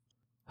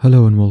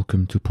Hello and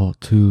welcome to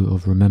part 2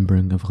 of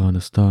Remembering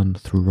Afghanistan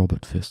through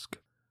Robert Fisk.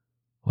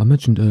 I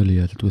mentioned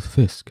earlier that with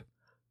Fisk,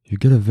 you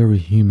get a very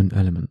human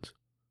element.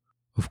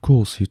 Of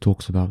course, he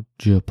talks about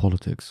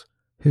geopolitics,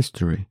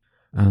 history,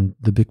 and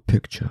the big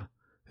picture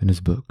in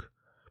his book,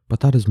 but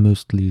that is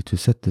mostly to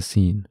set the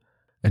scene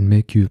and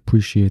make you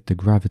appreciate the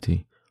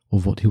gravity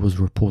of what he was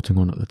reporting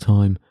on at the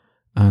time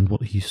and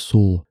what he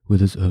saw with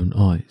his own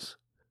eyes.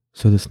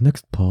 So this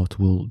next part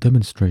will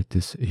demonstrate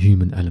this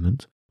human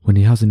element when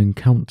he has an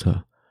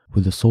encounter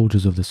with the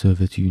soldiers of the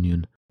Soviet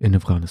Union in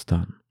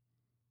Afghanistan.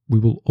 We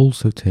will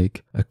also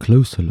take a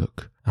closer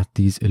look at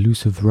these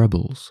elusive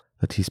rebels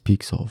that he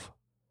speaks of.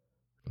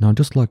 Now,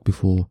 just like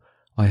before,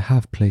 I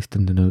have placed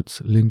in the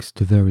notes links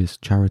to various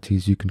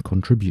charities you can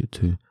contribute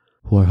to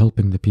who are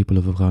helping the people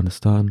of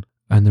Afghanistan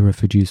and the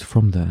refugees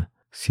from there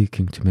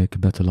seeking to make a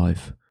better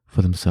life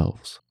for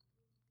themselves.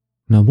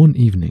 Now, one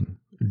evening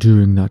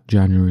during that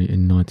January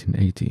in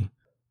 1980,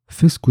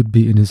 Fisk would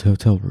be in his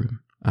hotel room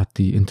at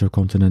the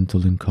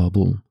Intercontinental in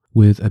Kabul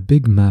with a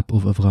big map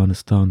of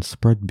Afghanistan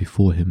spread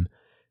before him,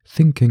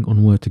 thinking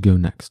on where to go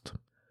next.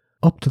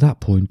 Up to that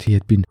point, he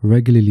had been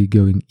regularly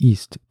going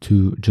east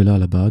to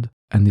Jalalabad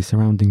and the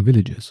surrounding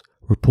villages,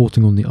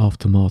 reporting on the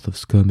aftermath of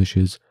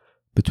skirmishes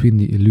between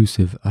the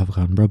elusive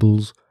Afghan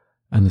rebels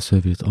and the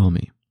Soviet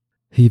army.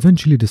 He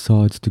eventually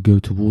decides to go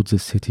towards a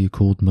city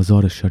called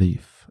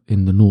Mazar-e-Sharif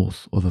in the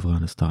north of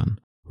Afghanistan,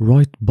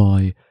 right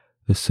by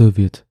the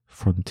Soviet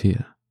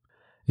frontier.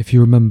 If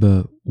you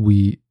remember,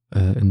 we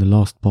in the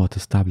last part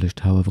established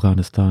how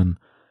Afghanistan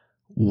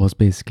was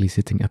basically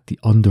sitting at the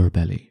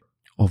underbelly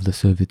of the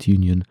Soviet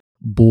Union,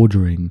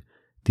 bordering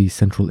the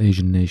Central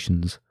Asian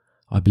nations,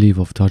 I believe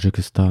of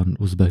Tajikistan,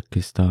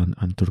 Uzbekistan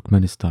and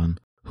Turkmenistan,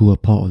 who were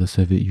part of the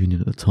Soviet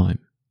Union at the time.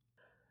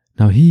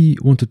 Now, he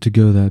wanted to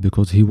go there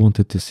because he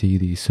wanted to see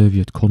the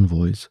Soviet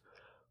convoys,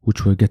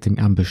 which were getting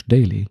ambushed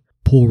daily,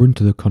 pour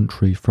into the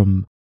country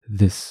from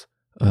the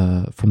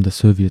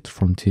Soviet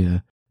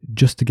frontier,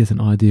 just to get an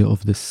idea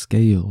of the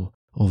scale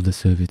of the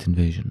Soviet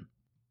invasion.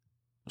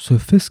 So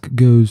Fisk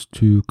goes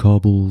to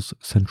Kabul's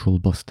central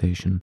bus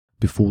station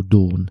before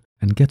dawn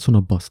and gets on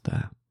a bus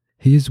there.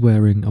 He is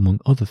wearing,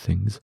 among other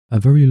things, a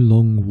very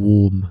long,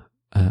 warm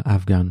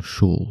Afghan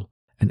shawl,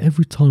 and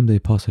every time they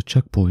pass a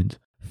checkpoint,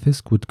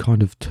 Fisk would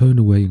kind of turn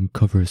away and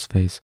cover his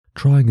face,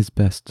 trying his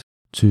best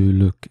to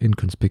look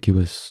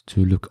inconspicuous,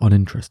 to look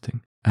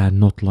uninteresting, and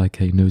not like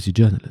a nosy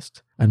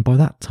journalist. And by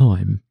that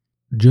time,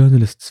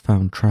 journalists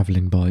found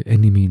travelling by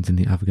any means in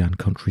the Afghan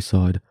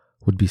countryside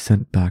would be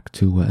sent back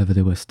to wherever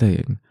they were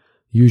staying,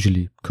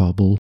 usually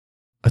Kabul.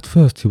 At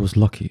first he was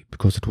lucky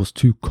because it was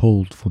too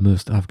cold for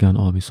most Afghan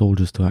army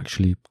soldiers to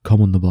actually come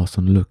on the bus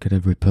and look at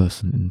every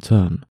person in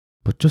turn.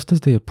 But just as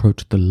they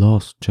approached the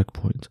last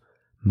checkpoint,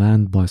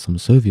 manned by some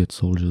Soviet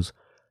soldiers,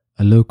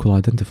 a local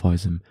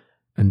identifies him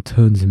and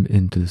turns him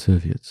in to the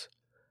Soviets.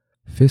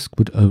 Fisk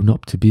would own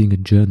up to being a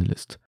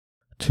journalist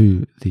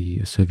to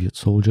the Soviet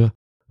soldier,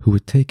 who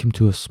would take him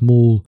to a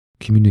small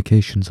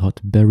communications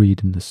hut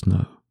buried in the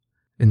snow.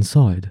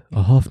 Inside,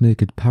 a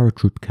half-naked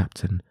paratroop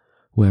captain,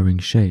 wearing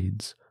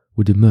shades,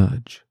 would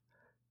emerge.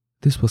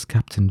 This was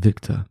Captain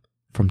Viktor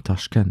from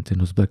Tashkent in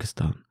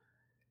Uzbekistan.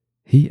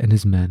 He and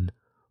his men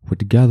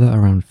would gather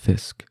around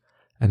Fisk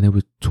and they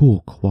would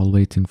talk while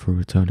waiting for a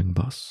returning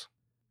bus.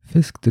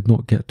 Fisk did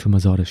not get to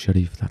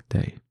Mazar-e-Sharif that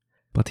day,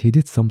 but he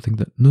did something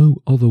that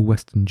no other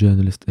Western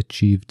journalist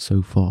achieved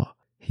so far.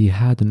 He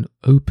had an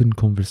open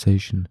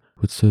conversation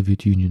with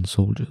Soviet Union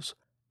soldiers,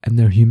 and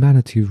their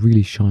humanity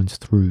really shines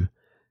through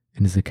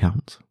in his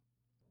account.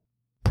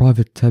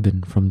 Private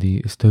Tebin from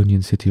the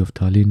Estonian city of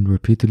Tallinn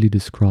repeatedly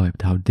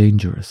described how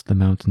dangerous the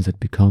mountains had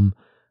become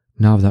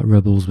now that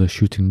rebels were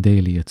shooting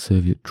daily at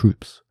Soviet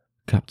troops.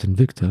 Captain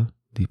Viktor,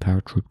 the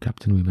paratroop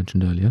captain we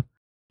mentioned earlier,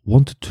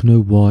 wanted to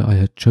know why I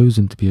had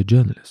chosen to be a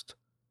journalist.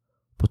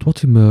 But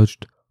what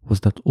emerged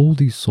was that all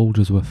these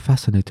soldiers were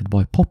fascinated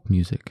by pop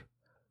music.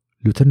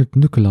 Lieutenant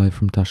Nikolai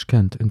from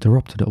Tashkent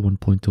interrupted at one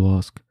point to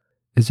ask,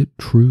 "Is it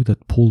true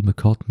that Paul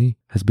McCartney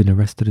has been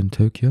arrested in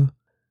Tokyo?"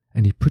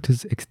 And he put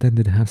his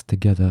extended hands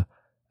together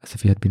as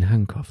if he had been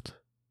handcuffed.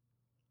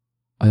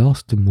 I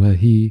asked him where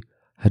he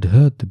had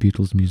heard the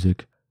Beatles'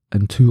 music,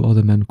 and two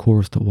other men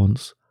chorused at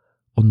once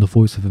on the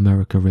Voice of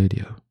America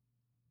radio.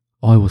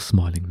 I was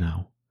smiling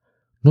now,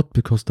 not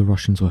because the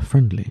Russians were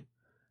friendly.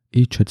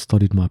 Each had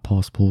studied my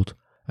passport,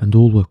 and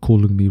all were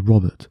calling me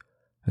Robert,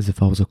 as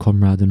if I was a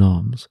comrade in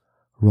arms,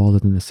 rather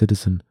than a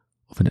citizen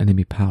of an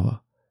enemy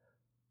power,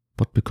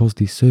 but because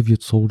these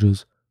Soviet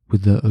soldiers,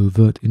 with their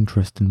overt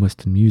interest in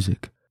Western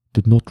music,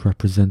 did not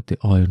represent the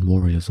iron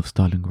warriors of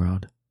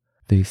Stalingrad.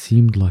 They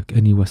seemed like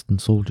any Western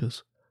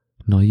soldiers,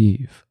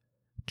 naive,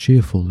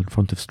 cheerful in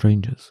front of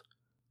strangers,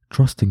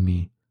 trusting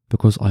me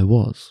because I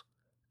was,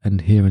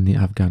 and here in the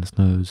Afghan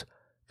snows,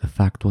 the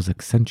fact was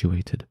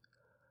accentuated,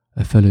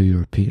 a fellow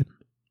European.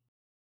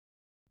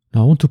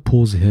 Now I want to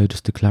pause here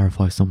just to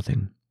clarify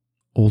something.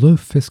 Although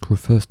Fisk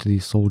refers to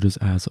these soldiers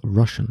as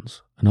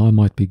Russians, and I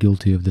might be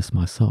guilty of this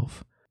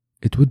myself,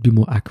 it would be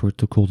more accurate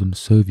to call them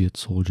Soviet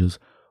soldiers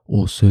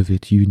or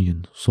Soviet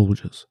Union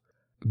soldiers.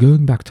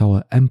 Going back to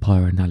our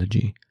empire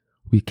analogy,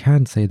 we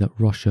can say that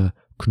Russia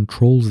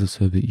controls the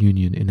Soviet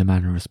Union in a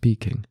manner of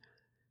speaking,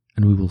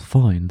 and we will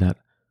find that,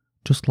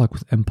 just like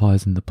with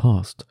empires in the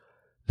past,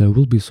 there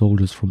will be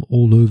soldiers from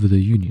all over the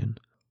Union.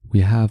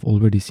 We have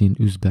already seen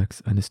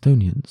Uzbeks and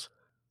Estonians,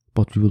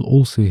 but we will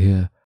also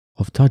hear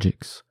of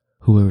Tajiks,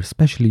 who are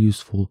especially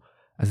useful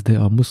as they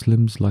are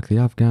Muslims like the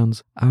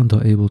Afghans and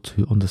are able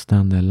to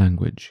understand their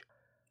language.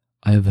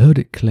 I have heard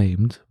it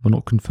claimed, but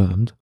not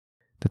confirmed,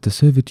 that the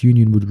Soviet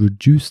Union would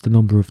reduce the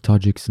number of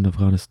Tajiks in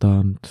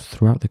Afghanistan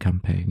throughout the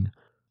campaign,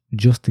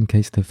 just in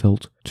case they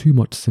felt too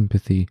much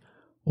sympathy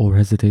or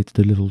hesitated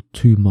a little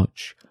too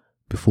much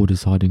before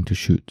deciding to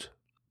shoot.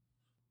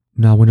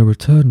 Now, when a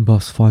return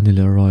bus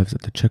finally arrives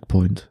at the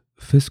checkpoint,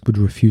 Fisk would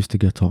refuse to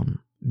get on,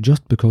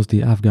 just because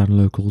the Afghan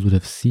locals would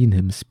have seen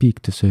him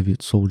speak to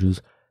Soviet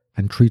soldiers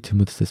and treat him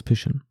with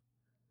suspicion.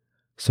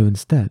 So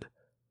instead,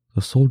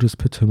 the soldiers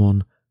put him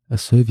on a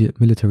Soviet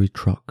military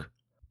truck,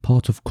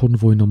 part of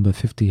convoy number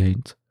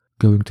 58,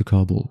 going to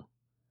Kabul,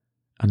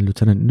 and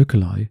Lieutenant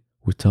Nikolai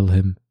would tell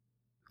him,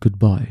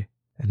 "Goodbye,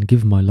 and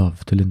give my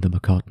love to Linda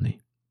McCartney."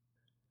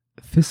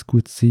 Fisk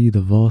would see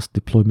the vast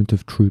deployment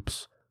of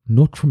troops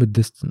not from a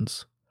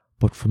distance,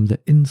 but from the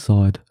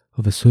inside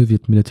of a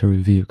Soviet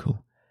military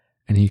vehicle,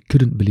 and he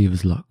couldn't believe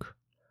his luck.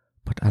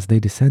 But as they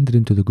descended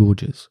into the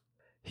gorges,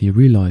 he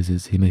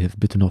realizes he may have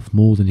bitten off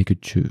more than he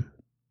could chew.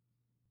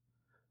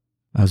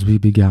 As we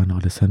began our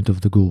descent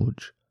of the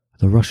gorge,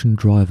 the Russian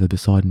driver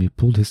beside me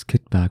pulled his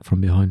kit bag from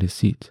behind his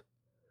seat.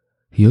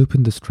 He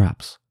opened the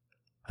straps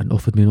and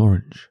offered me an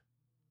orange.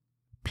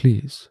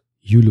 "Please,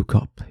 you look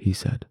up," he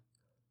said.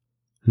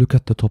 "Look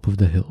at the top of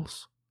the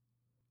hills."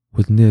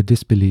 With near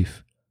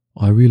disbelief,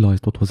 I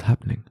realized what was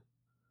happening.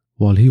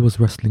 While he was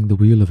wrestling the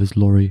wheel of his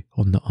lorry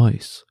on the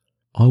ice,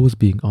 I was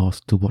being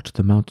asked to watch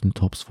the mountain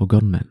tops for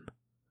gunmen.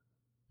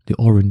 The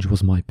orange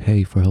was my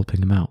pay for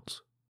helping him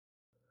out.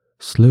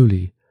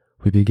 Slowly,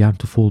 we began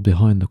to fall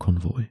behind the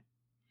convoy.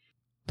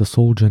 The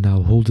soldier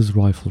now hauled his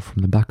rifle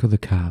from the back of the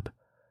cab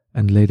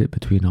and laid it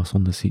between us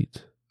on the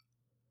seat.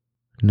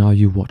 "Now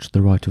you watch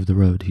the right of the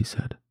road," he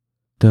said.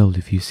 "Tell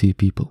if you see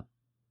people."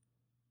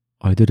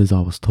 I did as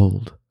I was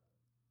told,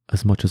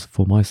 as much as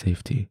for my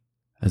safety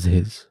as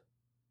his.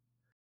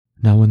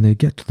 Now when they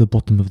get to the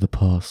bottom of the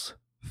pass,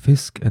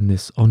 Fisk and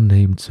this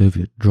unnamed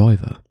Soviet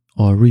driver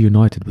are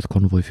reunited with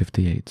Convoy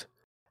 58,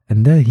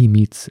 and there he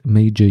meets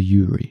Major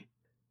Yuri,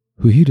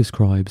 who he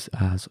describes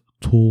as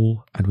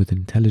tall and with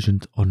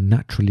intelligent,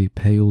 unnaturally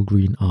pale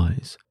green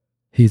eyes.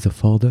 He is a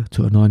father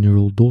to a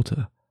 9-year-old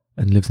daughter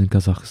and lives in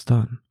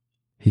Kazakhstan.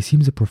 He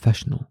seems a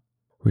professional,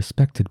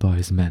 respected by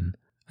his men,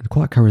 and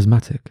quite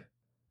charismatic.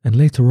 And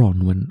later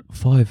on, when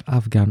 5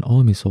 Afghan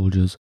army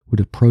soldiers would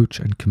approach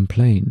and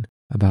complain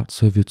about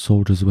Soviet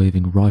soldiers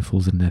waving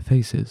rifles in their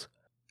faces,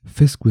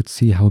 Fisk would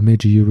see how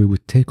Major Yuri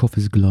would take off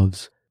his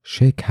gloves,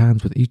 shake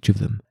hands with each of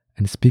them,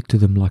 and speak to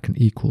them like an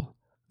equal,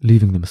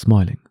 leaving them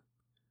smiling.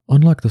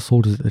 Unlike the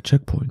soldiers at the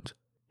checkpoint,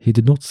 he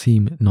did not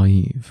seem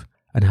naive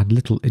and had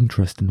little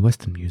interest in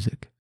Western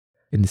music.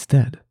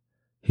 Instead,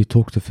 he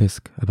talked to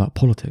Fisk about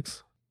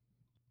politics.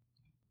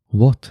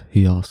 "What,"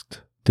 he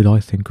asked, "did I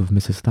think of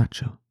Mrs.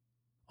 Thatcher?"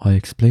 I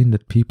explained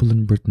that people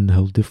in Britain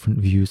held different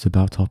views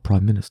about our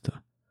Prime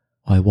Minister.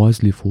 I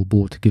wisely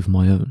forbore to give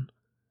my own,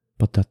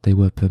 but that they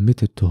were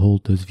permitted to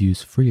hold those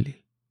views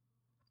freely.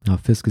 Now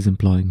Fisk is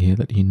implying here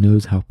that he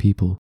knows how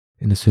people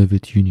in the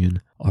Soviet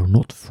Union are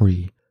not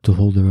free to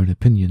hold their own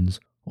opinions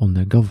on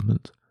their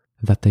government,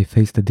 that they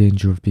face the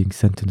danger of being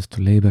sentenced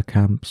to labor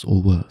camps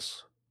or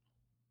worse.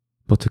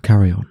 But to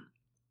carry on,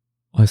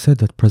 I said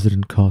that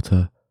President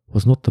Carter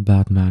was not the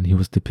bad man he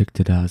was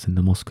depicted as in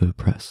the Moscow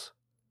press.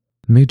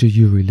 Major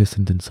Yuri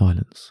listened in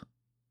silence.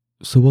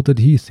 So what did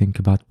he think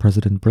about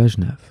President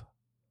Brezhnev?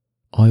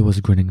 I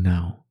was grinning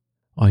now.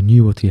 I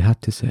knew what he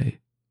had to say.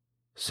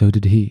 So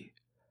did he.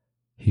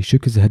 He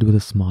shook his head with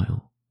a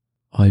smile.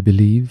 "I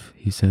believe,"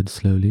 he said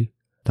slowly,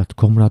 "that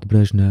Comrade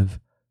Brezhnev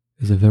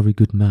is a very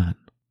good man."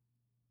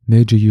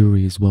 Major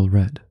Yuri is well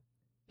read.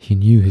 He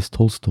knew his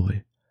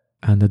Tolstoy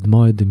and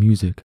admired the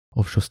music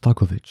of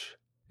Shostakovich,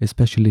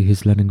 especially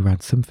his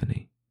Leningrad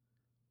Symphony.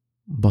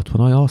 But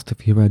when I asked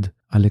if he read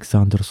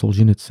Alexander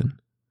Solzhenitsyn,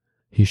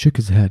 he shook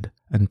his head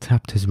and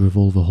tapped his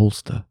revolver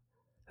holster.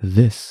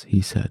 "This,"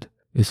 he said,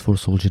 "is for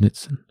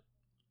Solzhenitsyn."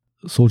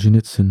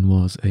 Solzhenitsyn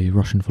was a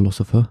Russian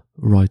philosopher,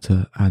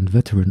 writer, and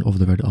veteran of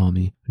the Red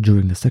Army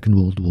during the Second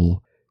World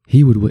War.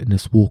 He would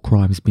witness war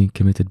crimes being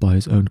committed by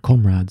his own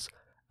comrades,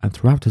 and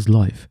throughout his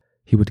life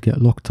he would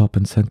get locked up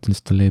and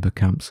sentenced to labor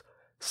camps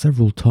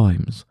several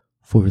times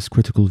for his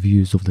critical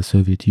views of the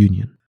Soviet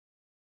Union.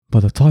 By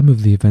the time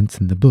of the events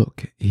in the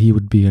book, he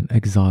would be an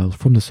exile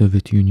from the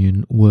Soviet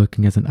Union,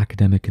 working as an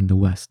academic in the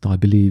West, I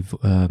believe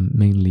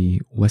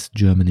mainly West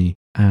Germany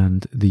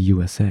and the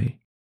USA.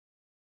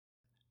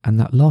 And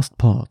that last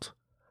part,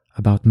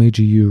 about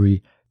Major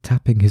Yuri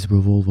tapping his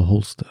revolver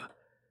holster,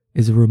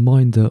 is a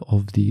reminder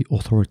of the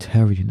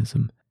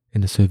authoritarianism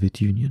in the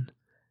Soviet Union.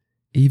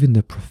 Even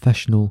the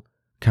professional,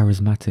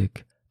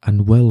 charismatic,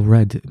 and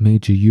well-read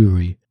Major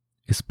Yuri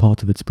is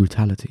part of its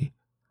brutality.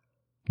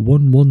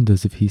 One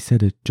wonders if he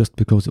said it just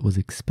because it was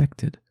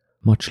expected,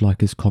 much like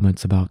his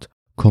comments about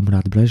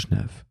Comrade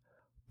Brezhnev,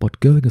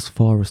 but going as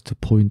far as to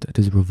point at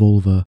his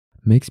revolver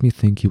makes me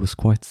think he was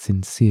quite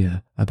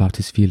sincere about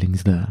his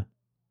feelings there.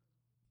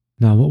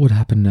 Now, what would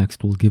happen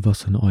next will give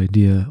us an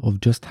idea of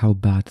just how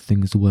bad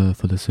things were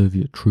for the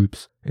Soviet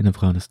troops in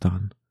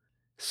Afghanistan,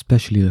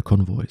 especially the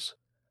convoys.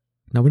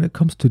 Now, when it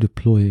comes to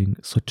deploying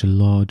such a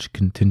large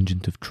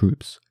contingent of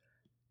troops,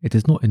 it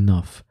is not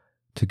enough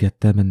to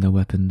get them and their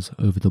weapons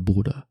over the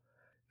border.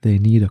 They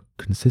need a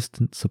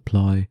consistent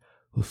supply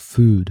of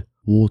food,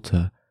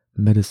 water,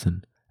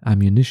 medicine,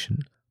 ammunition,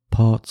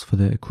 parts for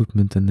their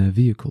equipment and their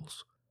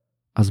vehicles.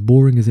 As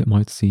boring as it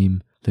might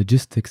seem,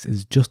 logistics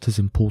is just as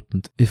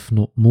important, if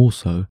not more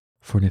so,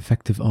 for an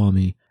effective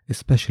army,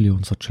 especially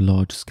on such a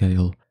large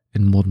scale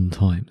in modern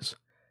times.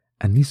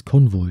 And these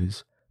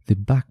convoys, the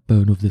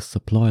backbone of this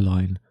supply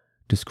line,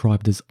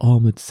 described as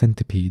armoured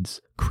centipedes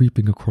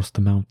creeping across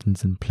the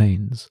mountains and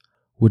plains,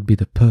 would be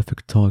the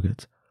perfect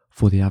target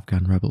for the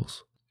Afghan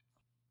rebels.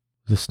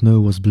 The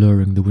snow was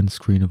blurring the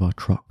windscreen of our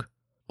truck,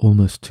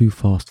 almost too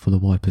fast for the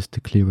wipers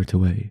to clear it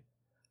away,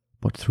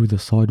 but through the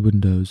side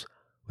windows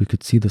we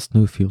could see the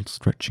snowfields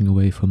stretching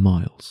away for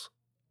miles.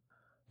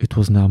 It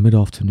was now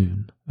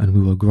mid-afternoon, and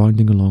we were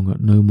grinding along at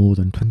no more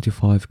than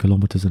 25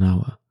 kilometers an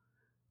hour,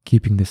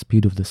 keeping the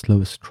speed of the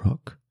slowest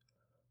truck,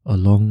 a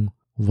long,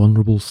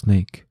 vulnerable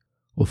snake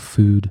of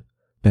food,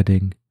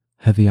 bedding,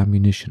 heavy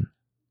ammunition,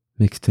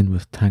 mixed in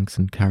with tanks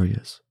and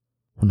carriers,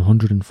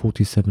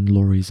 147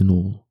 lorries in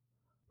all,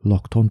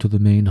 locked onto the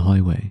main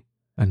highway,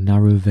 a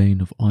narrow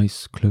vein of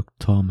ice-cloaked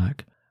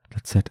tarmac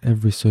that set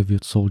every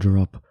Soviet soldier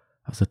up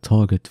as a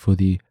target for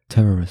the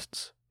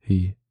terrorists,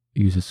 he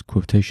uses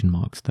quotation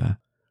marks there,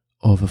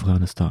 of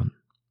Afghanistan.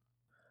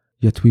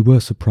 Yet we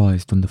were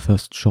surprised when the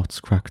first shots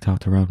cracked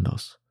out around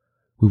us.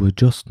 We were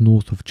just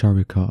north of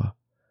Charikar,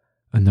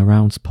 and the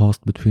rounds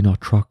passed between our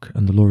truck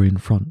and the lorry in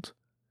front,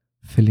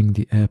 filling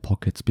the air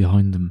pockets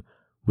behind them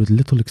with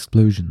little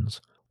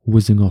explosions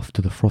whizzing off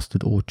to the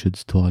frosted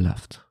orchards to our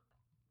left.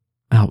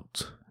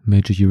 "Out!"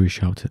 Major Yuri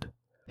shouted.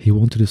 He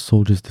wanted his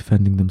soldiers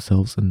defending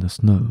themselves in the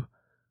snow,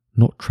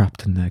 not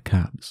trapped in their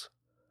cabs.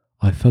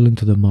 I fell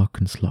into the muck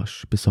and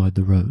slush beside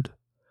the road.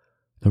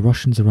 The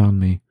Russians around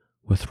me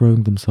were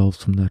throwing themselves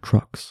from their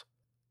trucks.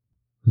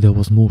 There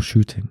was more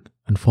shooting,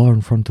 and far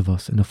in front of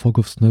us, in a fog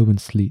of snow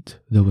and sleet,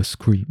 there were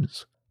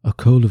screams. A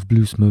coal of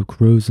blue smoke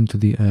rose into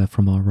the air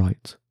from our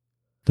right.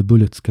 The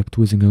bullets kept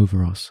whizzing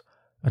over us,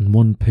 and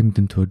one pinged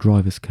into a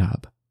driver's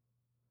cab.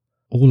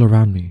 All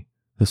around me,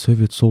 the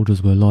Soviet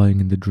soldiers were lying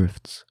in the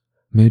drifts.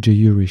 Major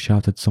Yuri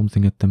shouted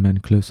something at the men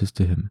closest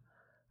to him,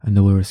 and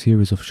there were a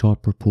series of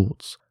sharp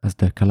reports as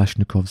their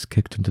Kalashnikovs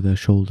kicked into their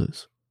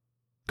shoulders.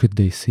 Could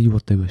they see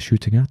what they were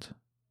shooting at?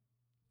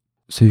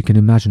 So you can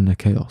imagine the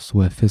chaos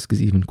where Fisk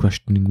is even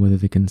questioning whether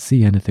they can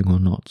see anything or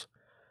not.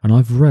 And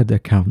I've read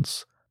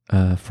accounts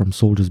from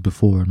soldiers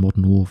before in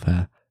modern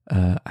warfare,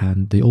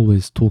 and they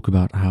always talk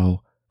about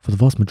how, for the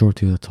vast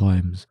majority of the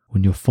times,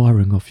 when you're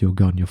firing off your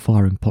gun, you're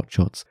firing pot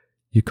shots,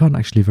 you can't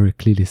actually very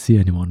clearly see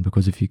anyone,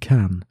 because if you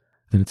can,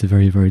 then it's a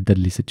very, very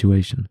deadly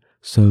situation.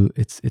 So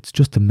it's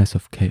just a mess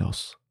of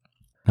chaos.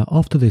 Now,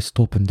 after they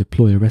stop and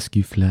deploy a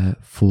rescue flare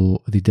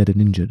for the dead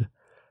and injured,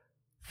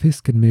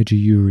 Fisk and Major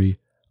Yuri,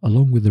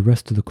 along with the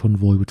rest of the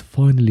convoy, would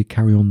finally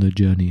carry on their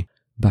journey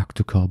back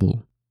to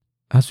Kabul.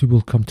 As we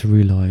will come to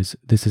realize,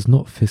 this is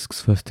not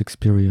Fisk's first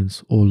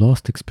experience or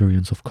last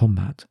experience of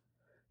combat.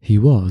 He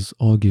was,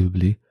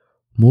 arguably,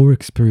 more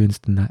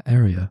experienced in that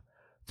area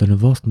than a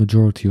vast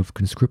majority of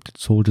conscripted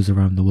soldiers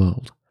around the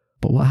world.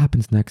 But what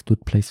happens next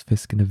would place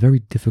Fisk in a very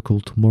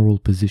difficult moral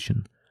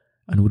position,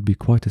 and would be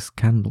quite a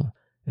scandal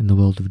in the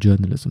world of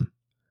journalism.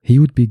 He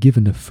would be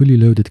given a fully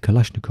loaded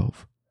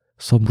Kalashnikov.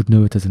 Some would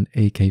know it as an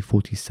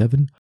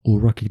AK-47, or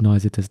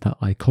recognize it as that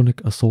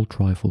iconic assault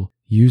rifle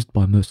used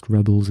by most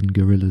rebels and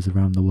guerrillas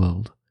around the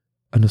world.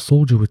 And a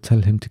soldier would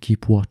tell him to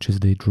keep watch as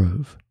they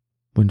drove.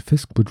 When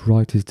Fisk would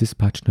write his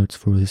dispatch notes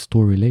for his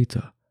story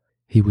later,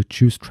 he would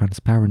choose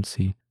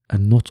transparency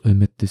and not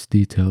omit this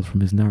detail from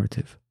his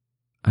narrative.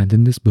 And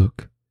in this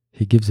book,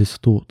 he gives his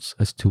thoughts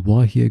as to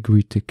why he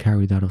agreed to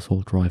carry that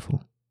assault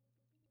rifle.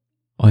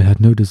 "I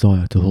had no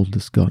desire to hold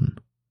this gun,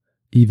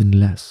 even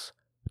less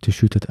to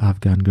shoot at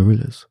Afghan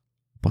guerrillas,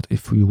 but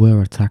if we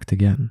were attacked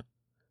again,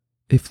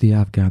 if the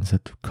Afghans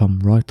had come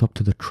right up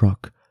to the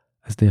truck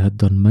as they had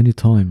done many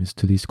times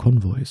to these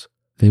convoys,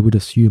 they would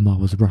assume I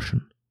was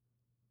Russian.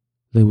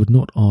 They would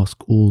not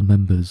ask all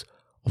members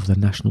of the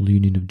National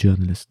Union of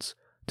Journalists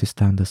to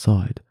stand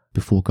aside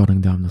before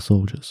gunning down the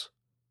soldiers.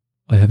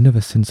 I have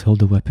never since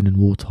held a weapon in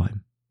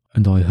wartime,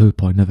 and I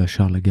hope I never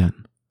shall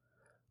again.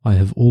 I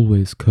have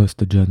always cursed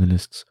the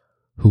journalists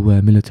who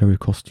wear military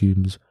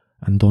costumes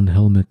and don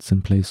helmets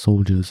and play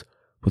soldiers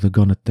with a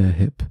gun at their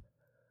hip,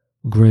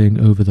 greying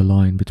over the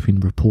line between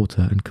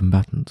reporter and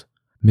combatant,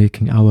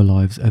 making our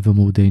lives ever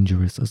more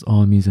dangerous as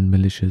armies and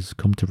militias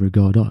come to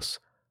regard us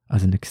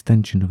as an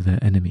extension of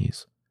their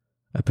enemies,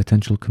 a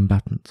potential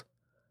combatant,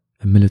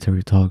 a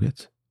military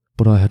target.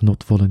 But I had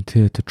not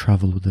volunteered to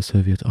travel with the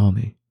Soviet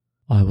army.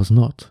 I was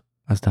not,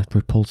 as that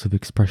repulsive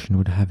expression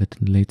would have it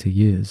in later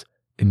years,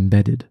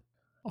 embedded.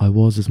 I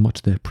was as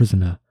much their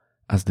prisoner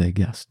as their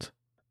guest.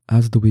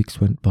 As the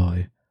weeks went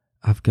by,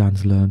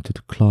 Afghans learned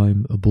to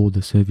climb aboard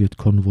the Soviet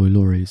convoy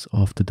lorries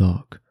after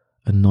dark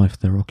and knife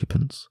their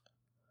occupants.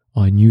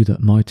 I knew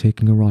that my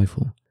taking a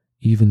rifle,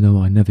 even though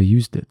I never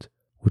used it,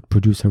 would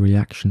produce a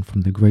reaction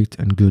from the great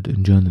and good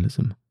in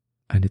journalism,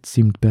 and it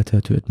seemed better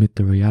to admit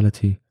the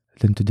reality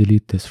than to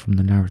delete this from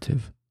the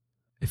narrative.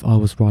 If I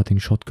was riding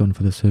shotgun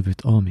for the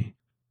Soviet army,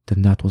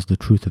 then that was the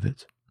truth of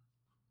it.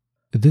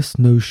 This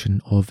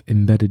notion of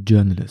embedded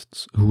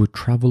journalists who would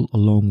travel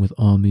along with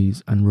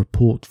armies and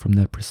report from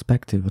their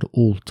perspective at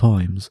all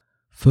times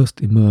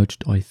first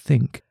emerged, I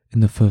think, in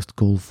the first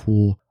Gulf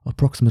War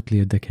approximately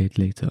a decade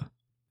later.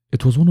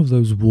 It was one of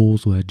those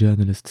wars where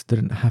journalists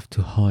didn't have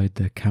to hide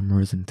their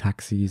cameras in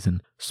taxis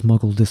and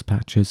smuggle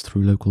dispatches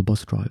through local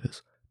bus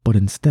drivers, but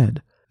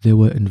instead they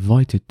were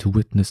invited to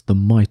witness the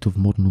might of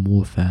modern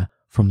warfare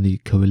from the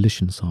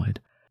coalition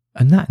side.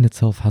 And that in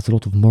itself has a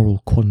lot of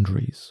moral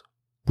quandaries.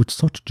 Would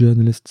such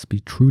journalists be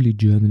truly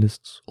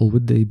journalists, or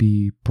would they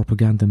be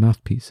propaganda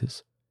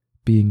mouthpieces,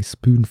 being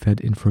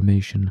spoon-fed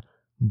information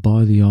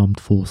by the armed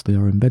force they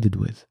are embedded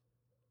with?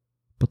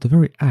 But the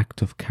very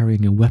act of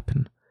carrying a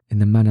weapon in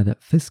the manner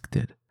that Fisk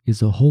did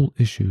is a whole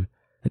issue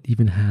that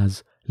even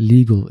has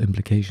legal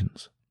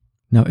implications.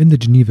 Now, in the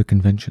Geneva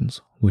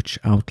Conventions, which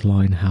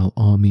outline how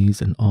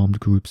armies and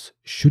armed groups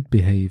should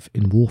behave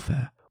in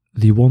warfare,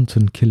 the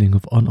wanton killing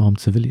of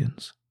unarmed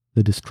civilians,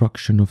 the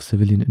destruction of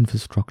civilian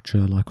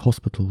infrastructure like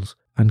hospitals,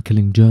 and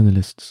killing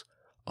journalists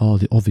are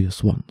the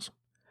obvious ones.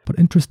 But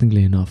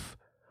interestingly enough,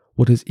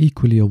 what is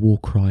equally a war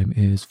crime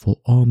is for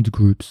armed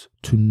groups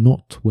to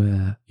not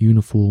wear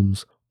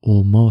uniforms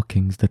or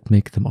markings that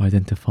make them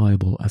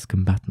identifiable as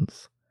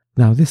combatants.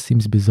 Now, this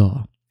seems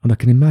bizarre, and I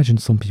can imagine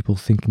some people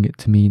thinking it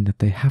to mean that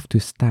they have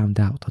to stand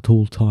out at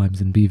all times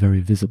and be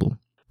very visible.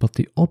 But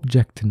the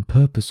object and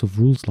purpose of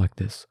rules like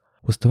this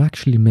was to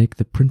actually make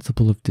the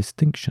principle of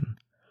distinction,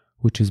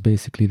 which is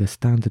basically the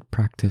standard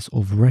practice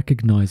of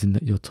recognizing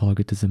that your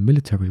target is a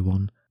military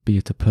one, be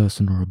it a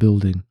person or a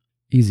building,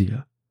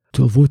 easier,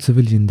 to avoid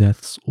civilian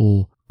deaths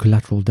or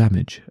collateral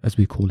damage, as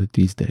we call it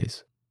these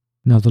days.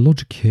 Now, the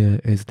logic here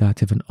is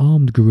that if an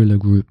armed guerrilla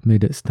group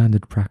made it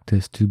standard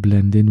practice to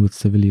blend in with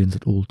civilians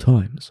at all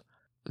times,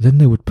 then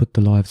they would put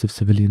the lives of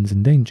civilians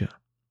in danger.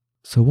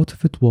 So what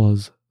if it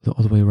was the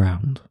other way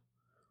around?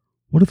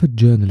 What if a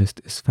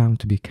journalist is found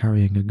to be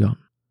carrying a gun?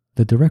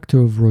 The director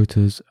of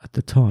Reuters at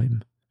the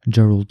time,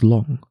 Gerald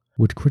Long,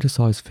 would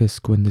criticize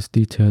Fisk when this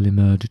detail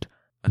emerged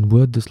and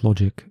word this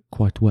logic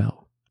quite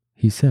well.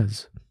 He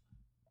says,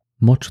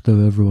 "Much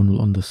though everyone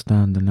will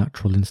understand the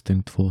natural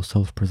instinct for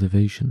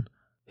self-preservation,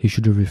 he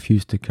should have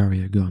refused to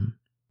carry a gun.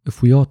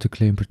 If we are to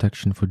claim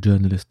protection for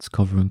journalists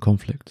covering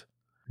conflict,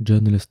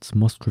 journalists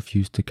must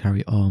refuse to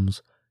carry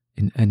arms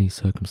in any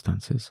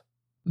circumstances.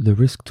 The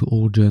risk to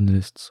all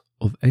journalists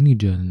of any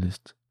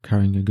journalist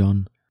carrying a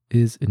gun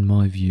is, in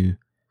my view,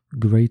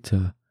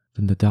 greater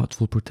than the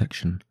doubtful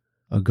protection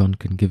a gun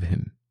can give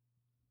him."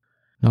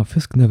 Now,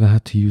 Fisk never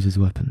had to use his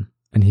weapon,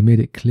 and he made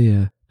it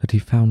clear that he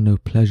found no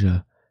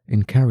pleasure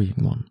in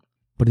carrying one.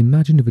 But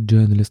imagine if a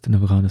journalist in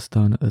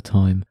Afghanistan at the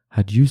time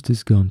had used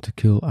his gun to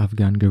kill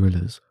Afghan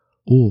guerrillas,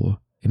 or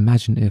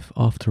imagine if,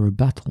 after a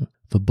battle,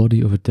 the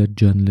body of a dead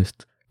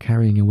journalist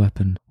carrying a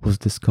weapon was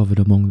discovered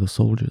among the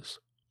soldiers.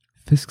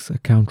 Fisk's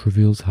account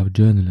reveals how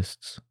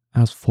journalists,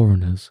 as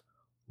foreigners,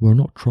 were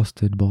not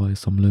trusted by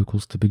some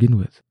locals to begin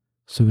with,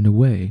 so in a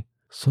way,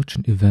 such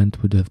an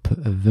event would have put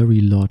a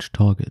very large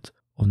target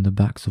on the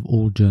backs of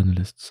all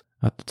journalists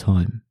at the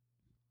time.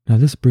 Now,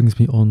 this brings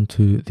me on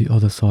to the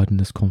other side in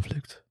this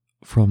conflict,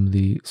 from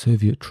the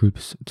Soviet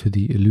troops to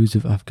the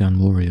elusive Afghan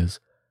warriors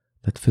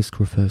that Fisk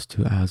refers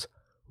to as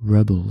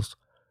rebels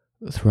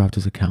throughout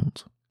his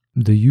account.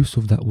 The use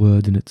of that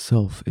word in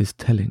itself is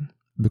telling,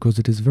 because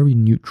it is very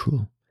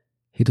neutral.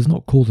 He does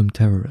not call them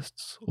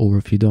terrorists, or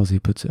if he does, he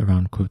puts it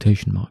around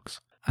quotation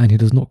marks, and he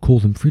does not call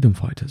them freedom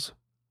fighters.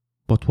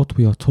 But what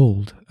we are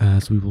told,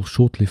 as we will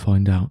shortly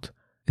find out,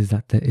 is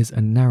that there is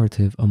a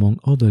narrative among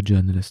other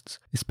journalists,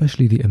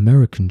 especially the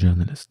American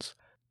journalists,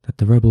 that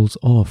the rebels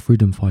are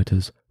freedom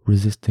fighters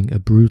resisting a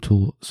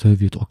brutal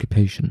Soviet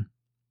occupation.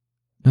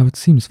 Now, it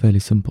seems fairly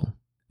simple.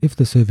 If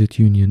the Soviet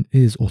Union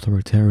is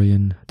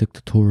authoritarian,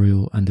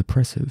 dictatorial, and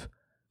oppressive,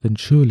 then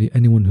surely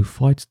anyone who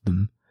fights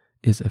them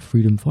is a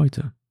freedom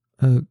fighter,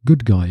 a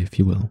good guy, if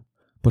you will.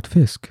 But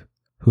Fisk,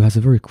 who has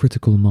a very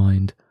critical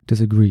mind,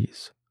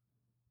 disagrees.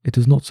 It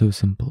is not so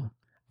simple,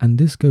 and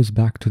this goes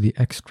back to the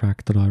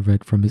extract that I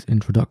read from his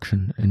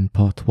introduction in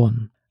part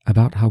 1,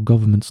 about how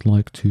governments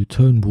like to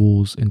turn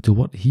wars into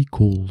what he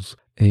calls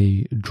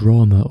a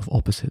drama of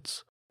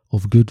opposites,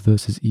 of good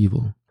versus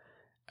evil,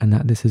 and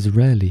that this is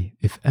rarely,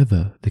 if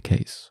ever, the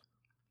case.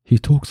 He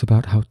talks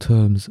about how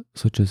terms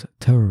such as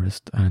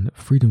terrorist and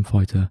freedom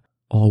fighter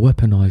are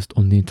weaponized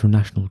on the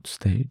international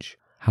stage,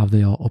 how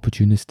they are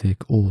opportunistic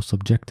or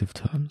subjective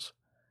terms.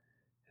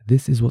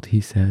 This is what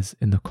he says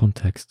in the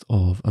context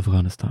of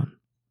Afghanistan.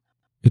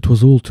 It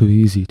was all too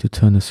easy to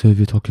turn the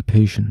Soviet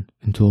occupation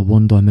into a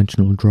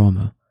one-dimensional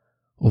drama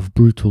of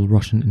brutal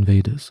Russian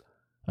invaders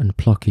and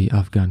plucky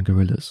Afghan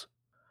guerrillas.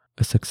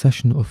 A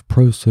succession of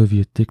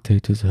pro-Soviet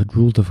dictators had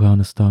ruled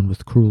Afghanistan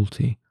with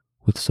cruelty,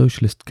 with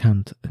socialist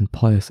cant and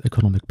pious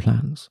economic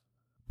plans,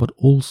 but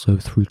also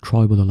through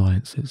tribal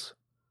alliances.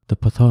 The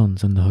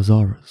Pathans and the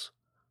Hazaras,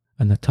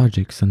 and the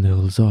Tajiks and the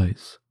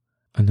Ghilzais,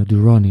 and the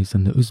Duranis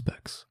and the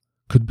Uzbeks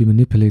could be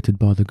manipulated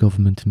by the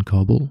government in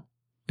Kabul.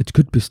 It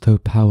could bestow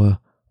power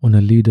on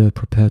a leader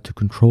prepared to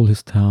control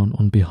his town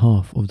on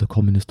behalf of the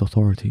communist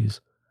authorities,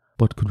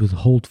 but could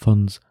withhold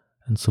funds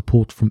and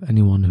support from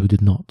anyone who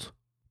did not.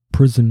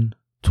 Prison,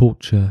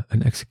 torture,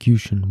 and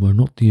execution were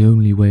not the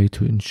only way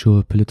to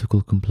ensure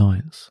political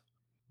compliance.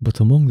 But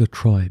among the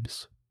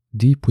tribes,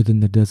 deep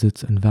within the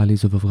deserts and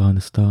valleys of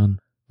Afghanistan,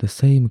 the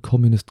same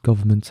communist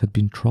governments had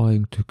been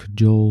trying to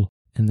cajole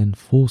and then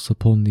force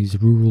upon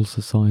these rural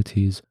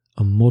societies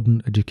a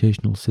modern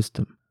educational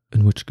system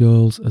in which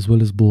girls as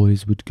well as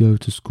boys would go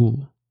to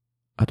school,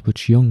 at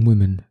which young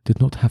women did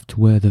not have to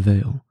wear the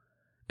veil,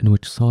 in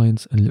which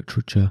science and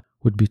literature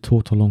would be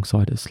taught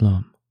alongside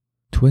Islam.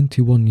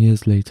 21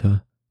 years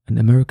later, an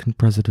American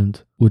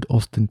president would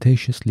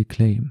ostentatiously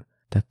claim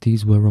that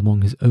these were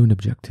among his own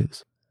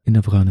objectives in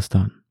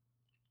Afghanistan.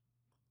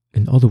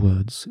 In other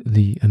words,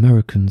 the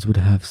Americans would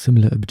have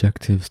similar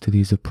objectives to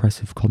these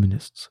oppressive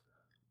communists,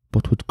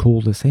 but would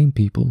call the same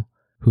people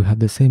who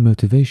had the same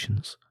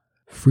motivations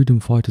freedom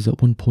fighters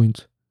at one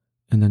point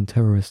and then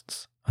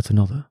terrorists at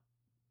another.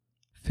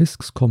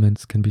 Fisk's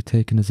comments can be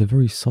taken as a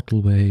very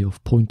subtle way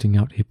of pointing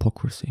out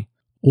hypocrisy,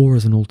 or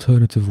as an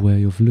alternative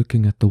way of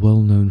looking at the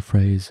well-known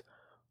phrase,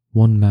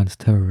 one man's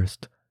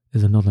terrorist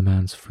is another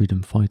man's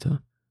freedom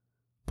fighter.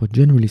 But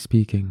generally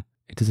speaking,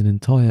 it is an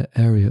entire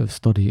area of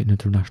study in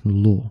international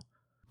law.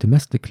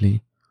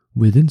 Domestically,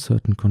 within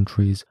certain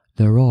countries,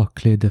 there are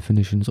clear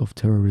definitions of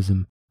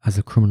terrorism as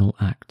a criminal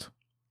act.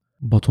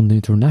 But on the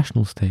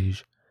international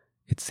stage,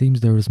 it seems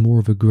there is more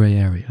of a grey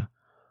area,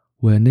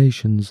 where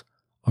nations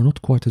are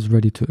not quite as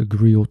ready to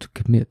agree or to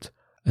commit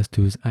as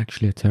to who is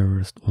actually a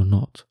terrorist or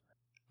not.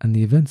 And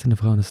the events in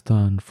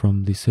Afghanistan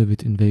from the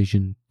Soviet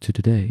invasion to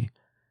today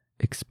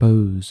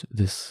expose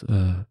this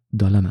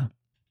dilemma.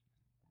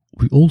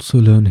 We also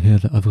learn here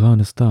that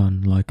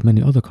Afghanistan, like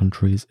many other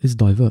countries, is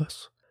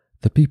diverse.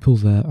 The people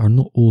there are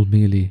not all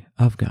merely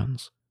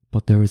Afghans,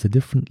 but there is a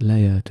different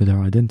layer to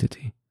their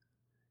identity.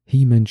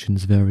 He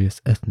mentions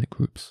various ethnic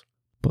groups,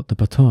 but the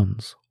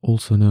Pathans,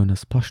 also known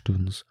as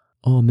Pashtuns,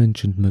 are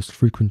mentioned most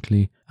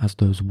frequently as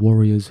those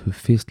warriors who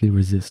fiercely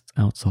resist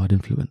outside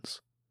influence.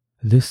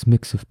 This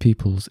mix of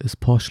peoples is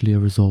partially a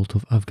result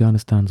of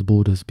Afghanistan's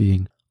borders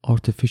being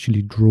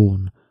artificially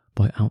drawn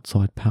by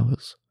outside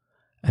powers,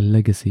 a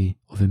legacy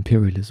of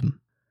imperialism.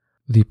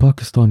 The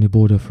Pakistani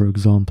border, for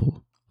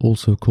example,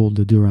 also called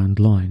the Durand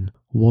Line,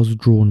 was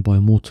drawn by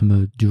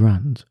Mortimer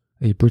Durand,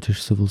 a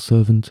British civil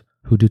servant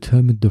who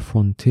determined the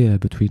frontier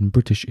between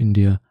British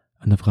India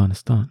and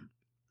Afghanistan.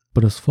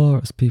 But as far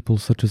as people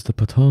such as the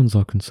Pathans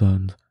are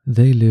concerned,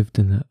 they lived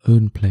in their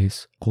own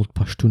place called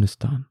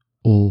Pashtunistan,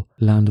 or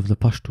Land of the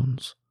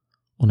Pashtuns.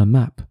 On a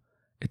map,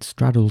 it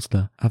straddles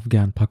the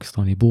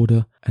Afghan-Pakistani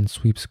border and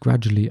sweeps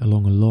gradually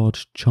along a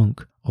large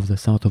chunk of the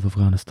south of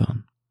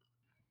Afghanistan.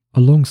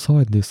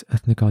 Alongside this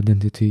ethnic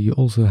identity, you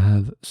also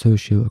have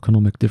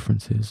socio-economic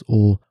differences,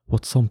 or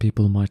what some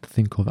people might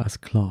think of as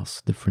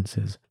class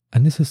differences.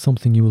 And this is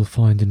something you will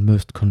find in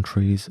most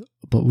countries,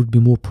 but would be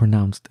more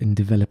pronounced in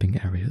developing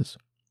areas.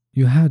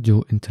 You had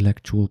your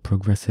intellectual,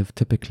 progressive,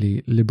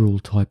 typically liberal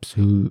types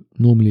who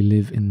normally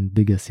live in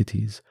bigger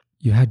cities.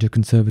 You had your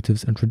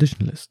conservatives and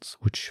traditionalists,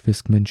 which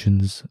Fisk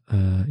mentions,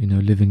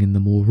 living in the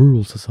more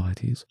rural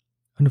societies.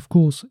 And of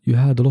course, you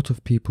had a lot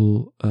of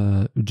people,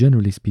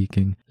 generally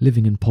speaking,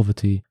 living in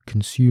poverty,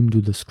 consumed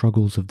with the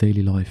struggles of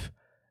daily life,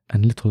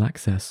 and little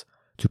access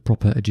to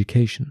proper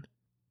education.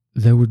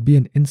 There would be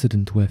an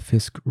incident where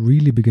Fisk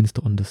really begins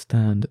to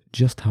understand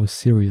just how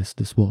serious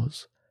this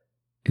was.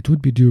 It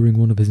would be during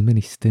one of his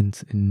many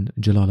stints in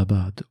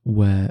Jalalabad,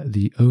 where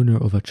the owner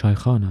of a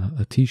chaikhana,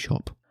 a tea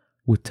shop,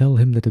 would tell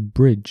him that a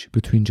bridge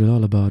between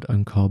Jalalabad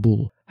and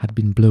Kabul had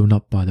been blown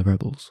up by the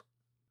rebels.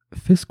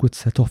 Fisk would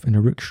set off in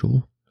a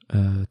rickshaw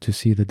to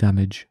see the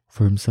damage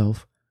for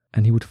himself,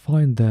 and he would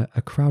find there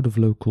a crowd of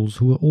locals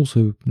who were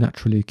also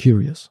naturally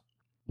curious.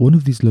 One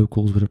of these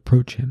locals would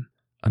approach him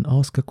and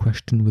ask a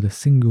question with a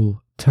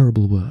single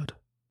terrible word.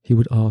 He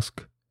would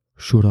ask,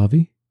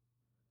 Shuravi?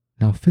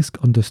 Now Fisk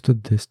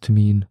understood this to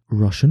mean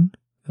Russian,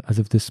 as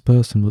if this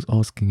person was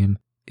asking him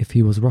if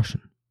he was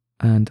Russian.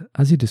 And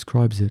as he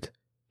describes it,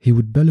 he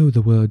would bellow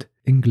the word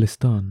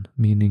Inglistan,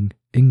 meaning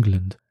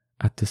England,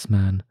 at this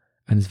man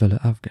and his fellow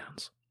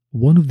Afghans.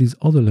 One of these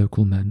other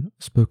local men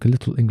spoke a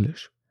little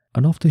English,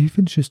 and after he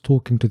finishes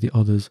talking to the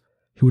others,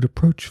 he would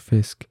approach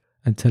Fisk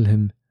and tell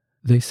him,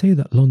 they say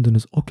that London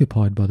is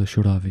occupied by the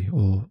Shuravi,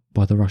 or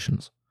by the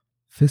Russians.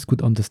 Fisk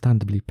would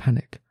understandably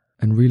panic,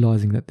 and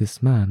realizing that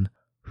this man,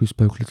 who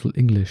spoke little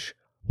English,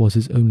 was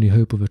his only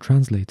hope of a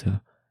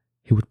translator,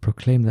 he would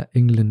proclaim that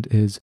England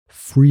is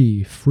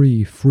free,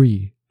 free,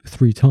 free,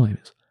 3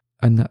 times,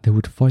 and that they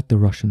would fight the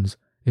Russians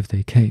if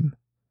they came.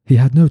 He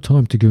had no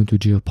time to go into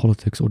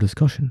geopolitics or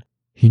discussion.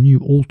 He knew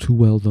all too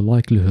well the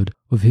likelihood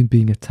of him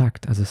being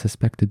attacked as a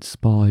suspected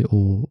spy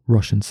or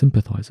Russian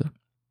sympathizer.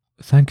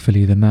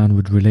 Thankfully, the man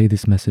would relay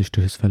this message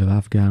to his fellow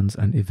Afghans,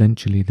 and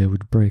eventually they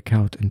would break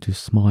out into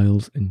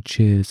smiles and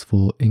cheers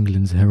for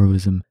England's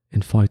heroism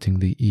in fighting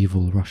the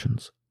evil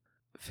Russians.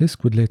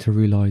 Fisk would later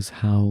realize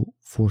how,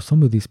 for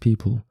some of these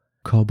people,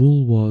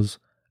 Kabul was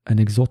an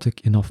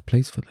exotic enough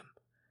place for them,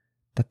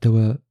 that they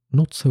were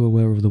not so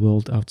aware of the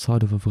world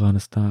outside of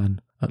Afghanistan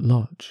at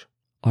large.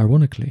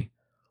 Ironically,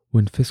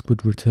 when Fisk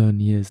would return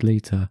years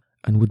later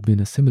and would be in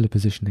a similar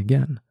position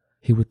again,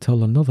 he would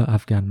tell another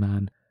Afghan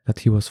man that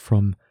he was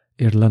from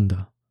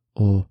Irlanda,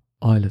 or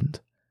Ireland,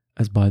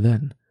 as by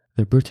then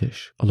the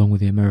British, along with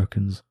the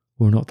Americans,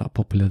 were not that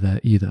popular there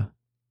either.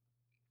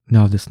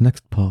 Now this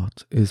next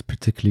part is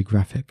particularly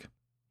graphic,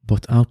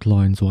 but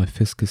outlines why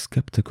Fisk is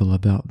skeptical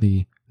about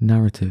the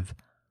narrative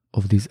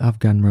of these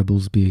Afghan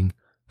rebels being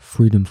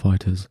freedom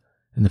fighters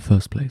in the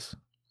first place.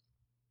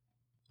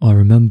 I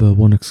remember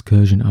one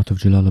excursion out of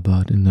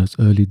Jalalabad in those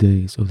early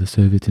days of the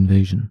Soviet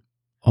invasion.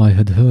 I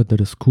had heard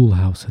that a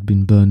schoolhouse had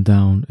been burned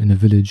down in a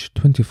village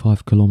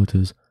 25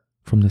 kilometers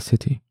from the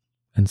city,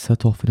 and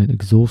set off in an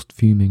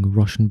exhaust-fuming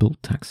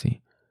Russian-built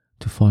taxi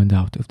to find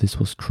out if this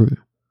was true.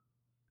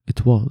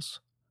 It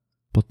was,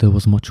 but there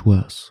was much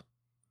worse.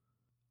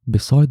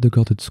 Beside the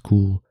gutted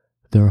school,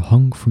 there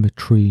hung from a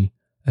tree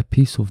a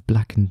piece of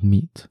blackened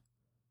meat,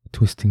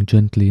 twisting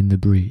gently in the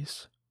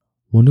breeze.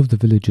 One of the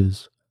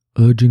villagers,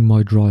 urging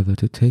my driver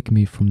to take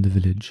me from the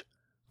village,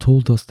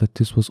 told us that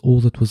this was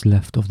all that was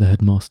left of the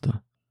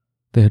headmaster.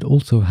 They had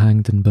also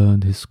hanged and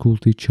burned his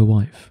schoolteacher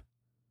wife.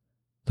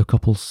 The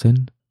couple's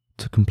sin?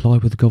 To comply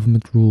with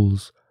government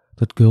rules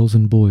that girls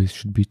and boys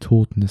should be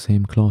taught in the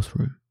same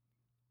classroom.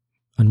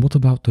 And what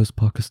about those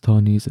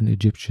Pakistanis and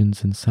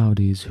Egyptians and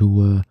Saudis who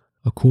were,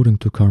 according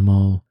to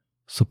Karmal,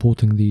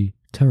 supporting the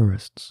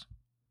terrorists?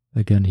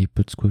 Again he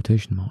puts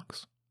quotation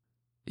marks.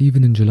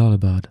 Even in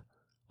Jalalabad,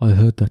 I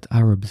heard that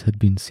Arabs had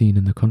been seen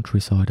in the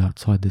countryside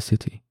outside the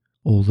city.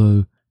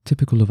 Although,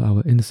 typical of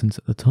our innocence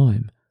at the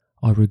time,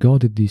 I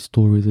regarded these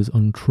stories as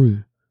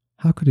untrue.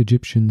 How could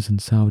Egyptians and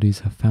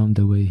Saudis have found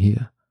their way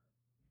here?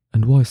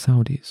 And why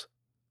Saudis?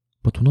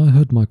 But when I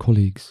heard my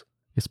colleagues,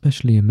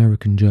 especially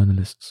American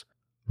journalists,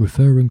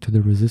 referring to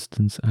the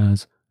resistance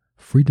as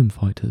freedom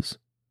fighters,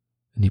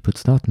 and he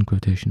puts that in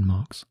quotation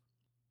marks,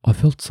 I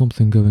felt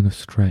something going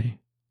astray.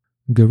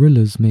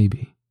 Guerrillas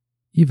maybe,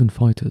 even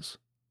fighters,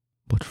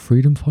 but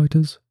freedom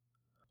fighters?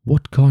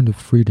 What kind of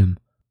freedom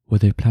were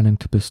they planning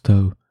to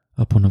bestow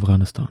upon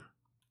Afghanistan?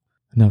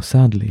 Now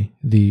sadly,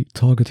 the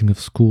targeting of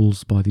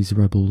schools by these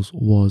rebels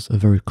was a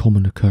very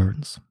common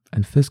occurrence,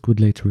 and Fisk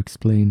would later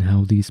explain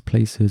how these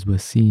places were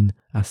seen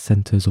as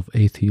centres of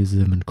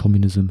atheism and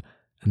communism,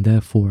 and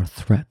therefore a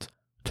threat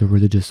to a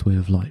religious way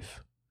of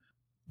life.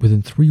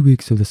 Within 3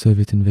 weeks of the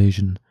Soviet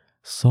invasion,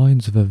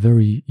 signs of a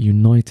very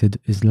united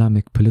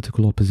Islamic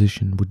political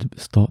opposition would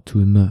start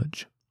to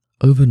emerge.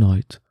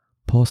 Overnight,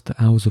 past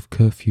the hours of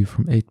curfew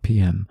from 8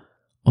 p.m,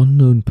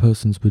 unknown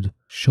persons would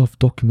shove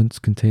documents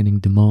containing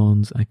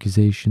demands,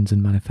 accusations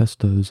and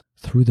manifestos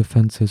through the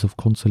fences of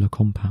consular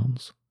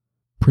compounds.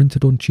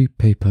 Printed on cheap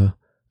paper,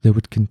 they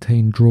would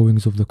contain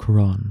drawings of the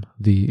Quran,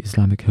 the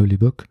Islamic holy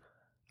book,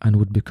 and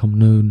would become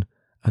known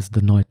as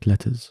the Night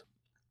Letters.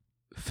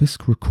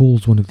 Fisk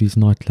recalls one of these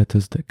night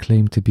letters that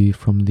claimed to be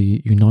from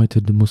the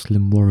United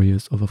Muslim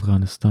Warriors of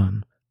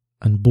Afghanistan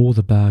and bore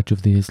the badge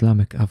of the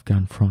Islamic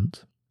Afghan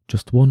Front,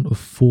 just one of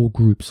 4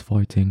 groups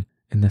fighting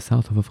in the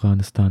south of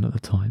Afghanistan at the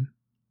time.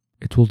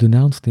 It will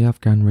denounce the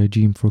Afghan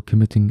regime for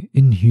committing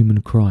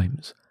inhuman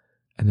crimes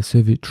and the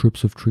Soviet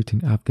troops of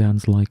treating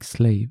Afghans like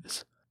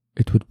slaves.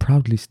 It would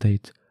proudly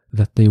state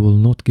that they will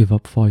not give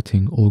up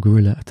fighting or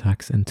guerrilla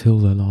attacks until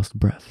their last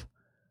breath,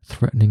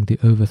 threatening the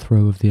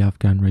overthrow of the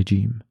Afghan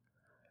regime.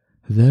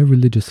 Their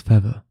religious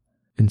fervour,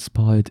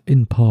 inspired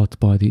in part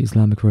by the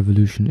Islamic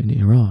Revolution in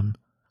Iran,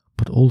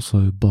 but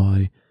also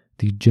by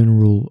the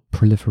general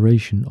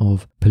proliferation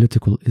of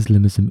political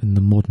Islamism in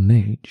the modern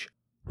age,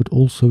 would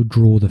also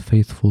draw the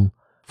faithful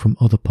from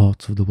other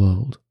parts of the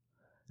world,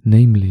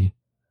 namely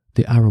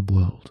the Arab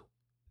world.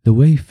 The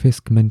way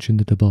Fisk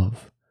mentioned it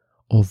above,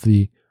 of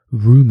the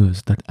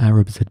rumours that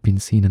Arabs had been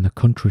seen in the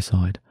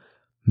countryside,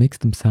 makes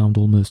them sound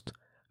almost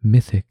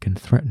mythic and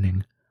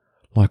threatening,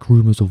 like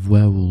rumours of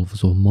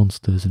werewolves or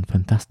monsters in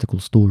fantastical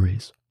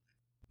stories.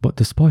 But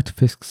despite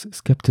Fisk's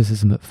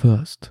skepticism at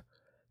first,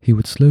 he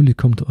would slowly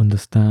come to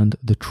understand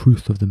the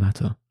truth of the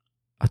matter.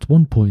 At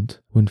one point,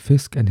 when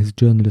Fisk and his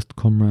journalist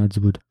comrades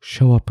would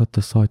show up at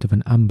the site of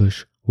an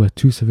ambush where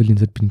 2 civilians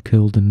had been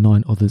killed and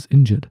 9 others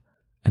injured,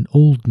 an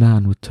old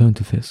man would turn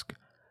to Fisk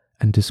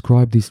and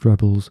describe these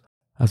rebels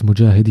as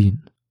mujahideen,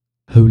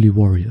 holy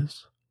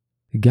warriors.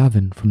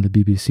 Gavin from the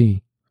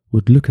BBC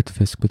would look at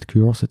Fisk with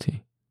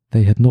curiosity.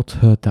 They had not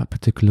heard that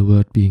particular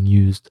word being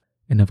used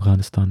in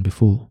Afghanistan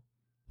before,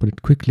 but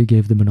it quickly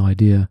gave them an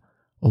idea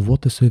of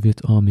what the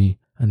Soviet army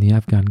and the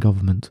Afghan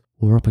government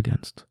were up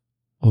against,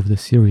 of the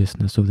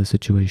seriousness of the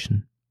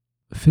situation.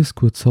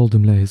 Fisk would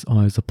seldom lay his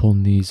eyes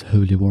upon these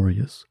holy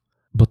warriors,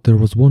 but there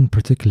was one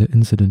particular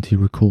incident he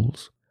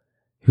recalls.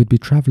 He would be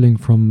travelling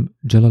from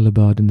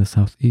Jalalabad in the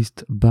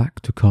southeast back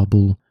to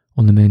Kabul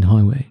on the main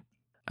highway,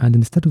 and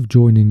instead of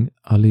joining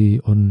Ali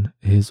on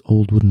his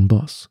old wooden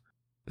bus,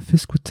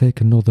 Fisk would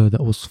take another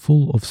that was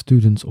full of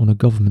students on a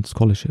government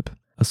scholarship,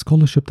 a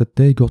scholarship that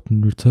they got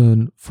in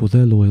return for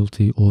their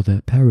loyalty or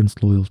their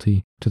parents'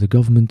 loyalty to the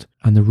government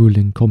and the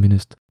ruling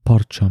communist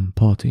Parcham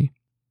party.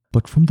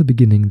 But from the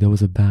beginning there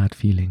was a bad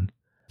feeling.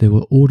 They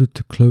were ordered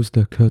to close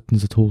their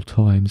curtains at all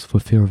times for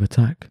fear of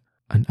attack,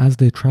 and as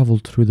they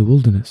travelled through the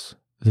wilderness,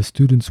 the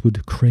students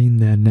would crane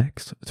their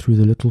necks through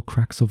the little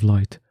cracks of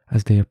light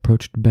as they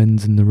approached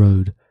bends in the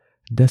road,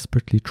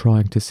 desperately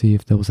trying to see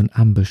if there was an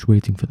ambush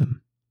waiting for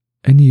them.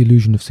 Any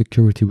illusion of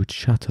security would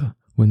shatter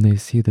when they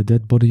see the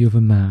dead body of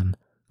a man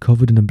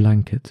covered in a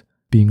blanket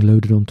being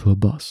loaded onto a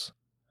bus.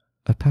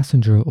 A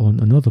passenger on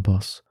another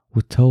bus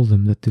would tell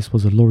them that this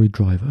was a lorry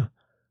driver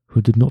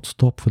who did not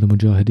stop for the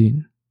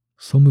Mujahideen.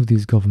 Some of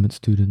these government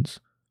students,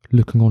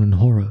 looking on in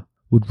horror,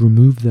 would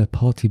remove their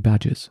party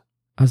badges.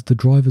 As the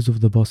drivers of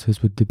the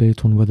buses would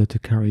debate on whether to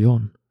carry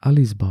on,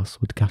 Ali's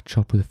bus would catch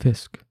up with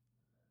Fisk,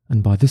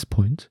 and by this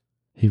point,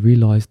 he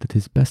realised that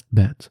his best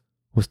bet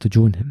was to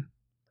join him.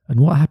 And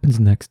what happens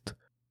next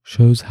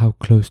shows how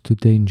close to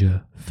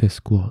danger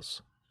Fisk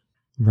was.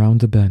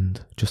 Round a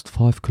bend, just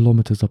 5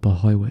 kilometres up a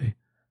highway,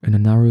 in a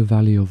narrow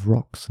valley of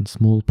rocks and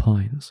small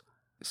pines,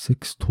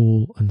 6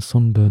 tall and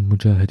sunburned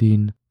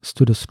Mujahideen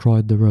stood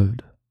astride the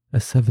road. A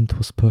 7th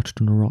was perched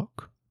on a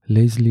rock,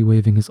 lazily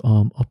waving his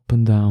arm up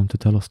and down to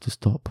tell us to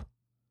stop.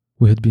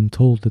 We had been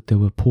told that they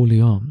were poorly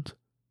armed,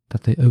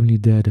 that they only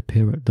dared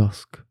appear at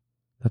dusk,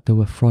 that they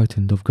were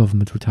frightened of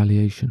government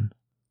retaliation.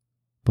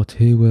 But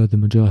here were the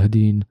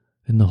Mujahideen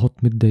in the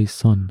hot midday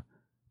sun,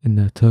 in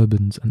their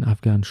turbans and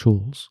Afghan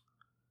shawls,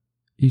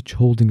 each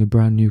holding a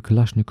brand new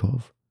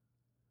Kalashnikov,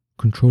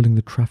 controlling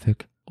the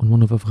traffic on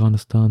one of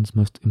Afghanistan's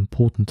most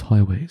important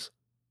highways.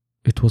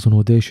 It was an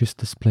audacious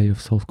display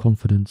of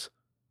self-confidence,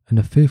 and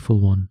a fearful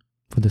one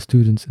for the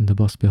students in the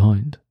bus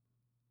behind.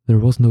 There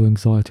was no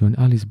anxiety on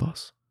Ali's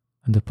bus,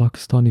 and the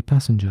Pakistani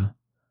passenger,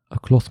 a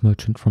cloth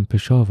merchant from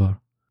Peshawar,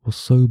 was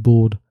so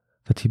bored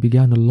that he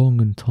began a long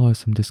and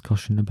tiresome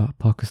discussion about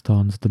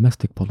Pakistan's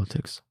domestic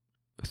politics.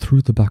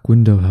 Through the back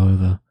window,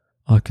 however,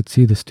 I could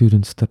see the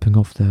students stepping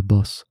off their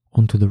bus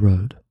onto the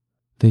road.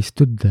 They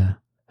stood there,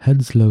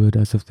 heads lowered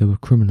as if they were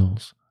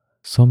criminals,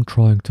 some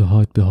trying to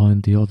hide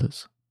behind the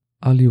others.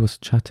 Ali was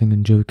chatting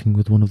and joking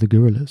with one of the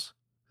guerrillas.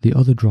 The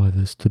other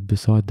drivers stood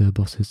beside their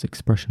buses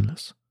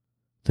expressionless.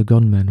 The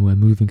gunmen were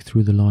moving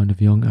through the line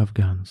of young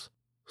Afghans.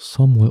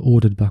 Some were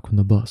ordered back on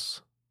the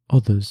bus.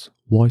 Others,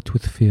 white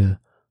with fear,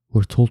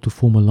 were told to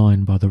form a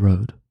line by the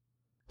road.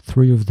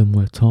 3 of them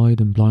were tied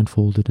and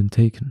blindfolded and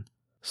taken,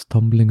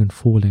 stumbling and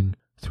falling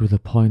through the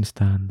pine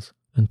stands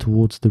and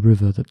towards the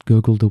river that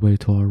gurgled away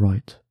to our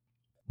right.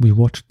 We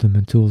watched them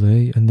until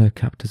they and their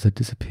captors had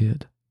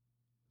disappeared.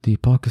 The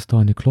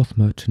Pakistani cloth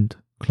merchant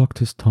clucked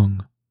his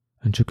tongue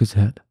and shook his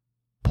head.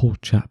 "Poor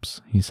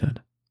chaps," he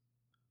said.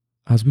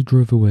 As we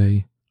drove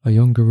away, a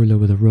young guerrilla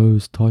with a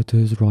rose tied to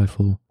his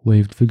rifle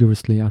waved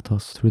vigorously at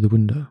us through the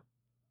window.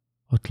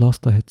 At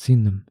last I had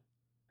seen them.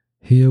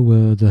 Here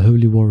were the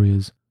holy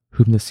warriors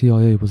whom the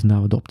CIA was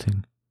now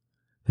adopting,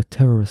 the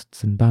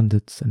terrorists and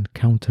bandits and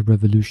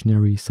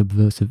counter-revolutionary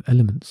subversive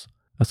elements,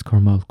 as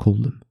Karmal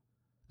called them,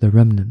 the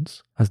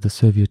remnants, as the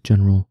Soviet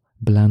general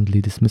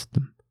blandly dismissed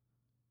them.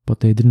 But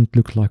they didn't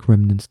look like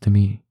remnants to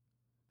me.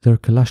 Their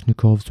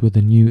Kalashnikovs were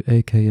the new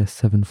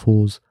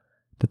AKS-74s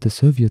that the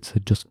Soviets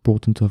had just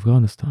brought into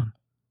Afghanistan,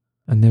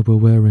 and they were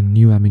wearing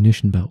new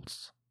ammunition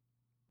belts.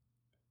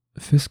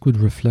 Fisk would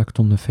reflect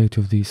on the fate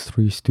of these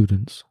 3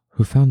 students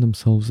who found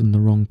themselves in the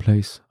wrong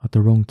place at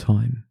the wrong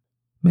time,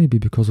 maybe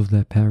because of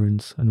their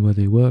parents and where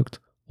they worked,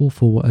 or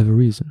for whatever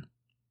reason.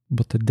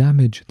 But the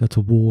damage that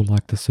a war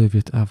like the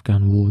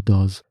Soviet-Afghan War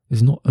does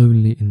is not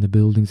only in the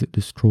buildings it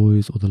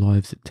destroys or the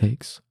lives it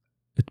takes.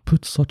 It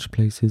puts such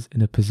places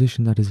in a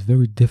position that is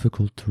very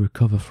difficult to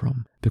recover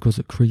from, because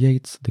it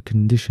creates the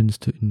conditions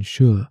to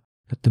ensure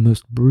that the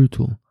most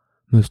brutal,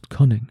 most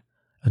cunning,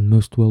 and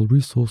most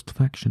well-resourced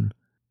faction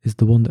is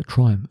the one that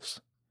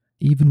triumphs.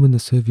 Even when the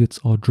Soviets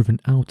are driven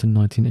out in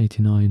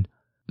 1989,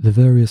 the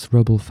various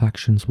rebel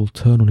factions will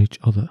turn on each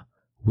other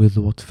with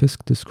what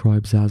Fisk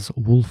describes as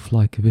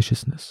wolf-like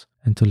viciousness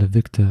until a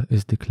victor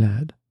is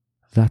declared,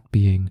 that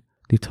being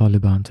the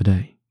Taliban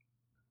today.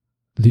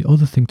 The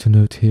other thing to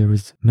note here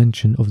is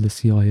mention of the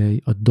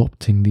CIA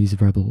adopting these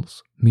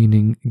rebels,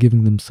 meaning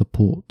giving them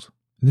support.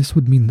 This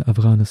would mean that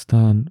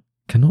Afghanistan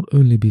can not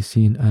only be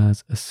seen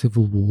as a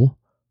civil war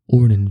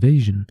or an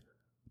invasion,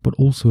 but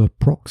also a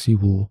proxy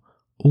war,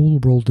 all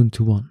rolled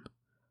into one.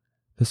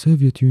 The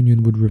Soviet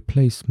Union would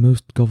replace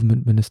most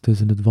government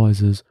ministers and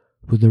advisors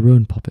with their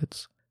own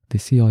puppets. The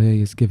CIA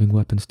is giving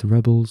weapons to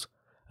rebels,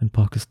 and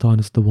Pakistan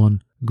is the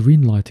one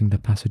greenlighting the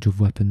passage of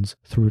weapons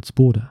through its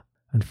border.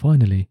 And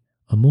finally,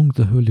 among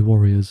the holy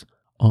warriors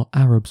are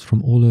Arabs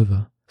from all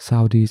over,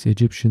 Saudis,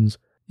 Egyptians,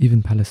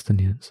 even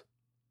Palestinians.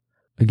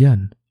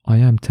 Again, I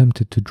am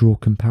tempted to draw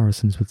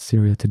comparisons with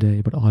Syria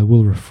today, but I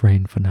will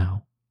refrain for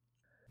now.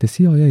 The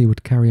CIA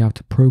would carry out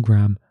a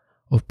program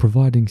of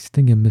providing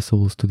Stinger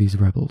missiles to these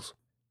rebels.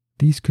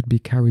 These could be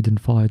carried and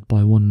fired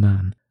by one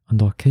man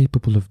and are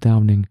capable of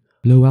downing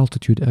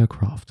low-altitude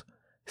aircraft,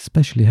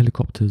 especially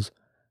helicopters,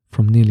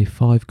 from nearly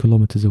 5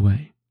 kilometers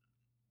away.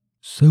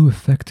 So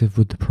effective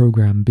would the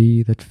program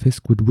be that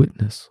Fisk would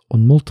witness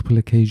on multiple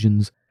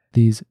occasions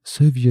these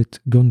Soviet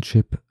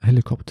gunship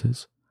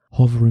helicopters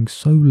hovering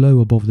so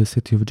low above the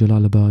city of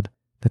Jalalabad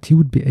that he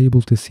would be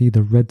able to see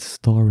the Red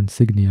Star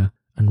insignia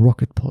and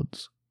rocket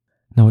pods.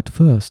 Now at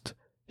first,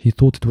 he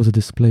thought it was a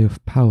display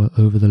of power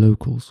over the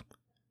locals,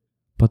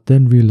 but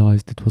then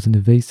realized it was an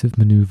evasive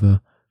maneuver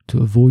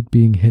to avoid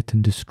being hit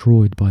and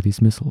destroyed by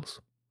these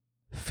missiles.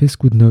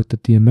 Fisk would note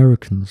that the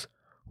Americans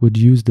would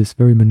use this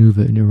very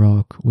maneuver in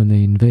Iraq when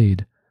they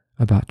invade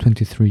about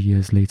 23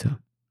 years later.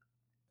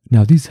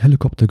 Now these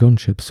helicopter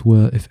gunships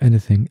were, if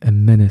anything, a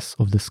menace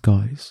of the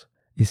skies.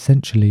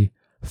 Essentially,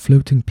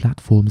 floating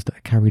platforms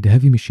that carried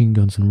heavy machine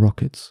guns and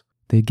rockets.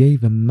 They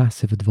gave a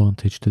massive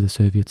advantage to the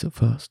Soviets at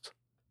first,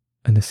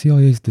 and the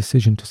CIA's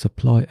decision to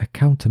supply a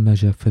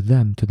countermeasure for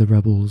them to the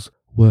rebels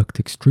worked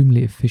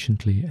extremely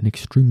efficiently and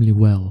extremely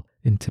well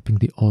in tipping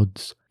the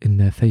odds in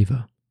their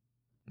favour.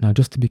 Now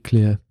just to be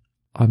clear,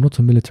 I'm not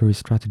a military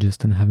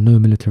strategist and have no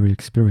military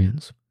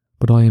experience,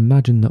 but I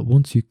imagine that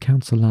once you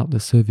cancel out the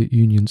Soviet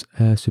Union's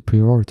air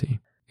superiority,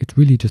 it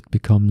really just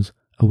becomes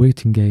a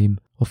waiting game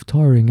of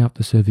tiring out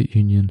the Soviet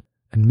Union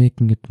and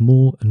making it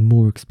more and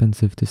more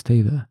expensive to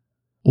stay there.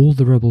 All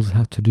the rebels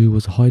had to do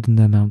was hide in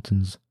their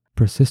mountains,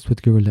 persist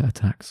with guerrilla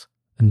attacks,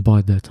 and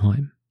bide their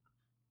time.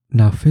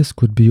 Now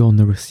Fisk would be on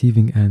the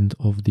receiving end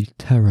of the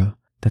terror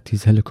that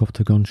these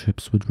helicopter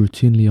gunships would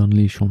routinely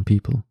unleash on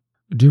people.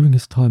 During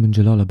his time in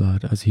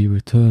Jalalabad, as he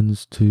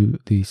returns to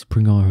the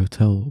Spring-R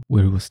Hotel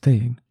where he was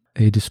staying,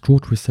 a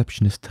distraught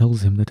receptionist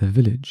tells him that a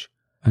village,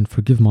 and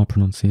forgive my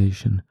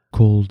pronunciation,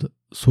 called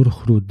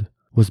Surkhrud,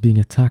 was being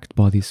attacked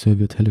by these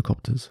Soviet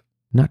helicopters.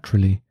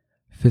 Naturally,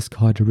 Fisk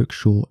hired a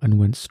rickshaw and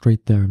went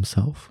straight there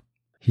himself.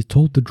 He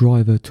told the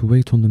driver to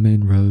wait on the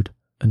main road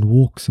and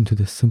walks into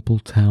the simple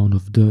town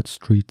of dirt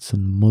streets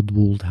and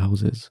mud-walled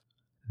houses.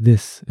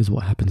 This is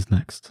what happens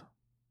next.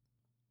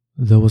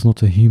 There was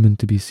not a human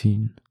to be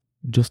seen,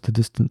 just a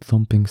distant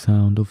thumping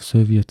sound of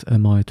Soviet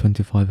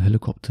Mi-25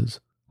 helicopters,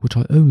 which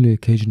I only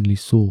occasionally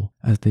saw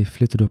as they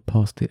flitted up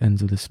past the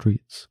ends of the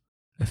streets.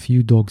 A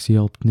few dogs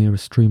yelped near a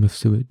stream of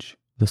sewage.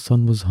 The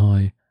sun was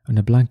high, and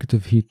a blanket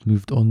of heat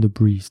moved on the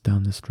breeze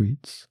down the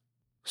streets.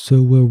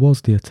 So where was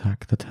the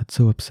attack that had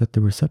so upset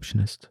the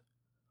receptionist?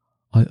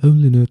 I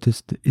only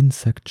noticed the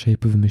insect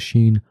shape of a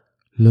machine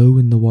low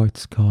in the white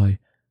sky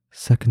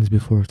seconds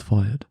before it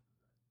fired.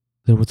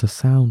 There was a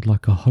sound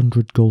like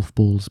 100 golf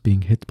balls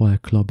being hit by a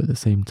club at the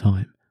same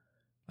time,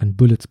 and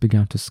bullets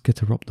began to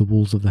skitter up the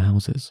walls of the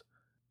houses,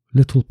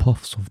 little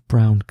puffs of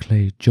brown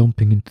clay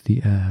jumping into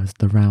the air as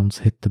the rounds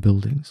hit the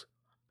buildings.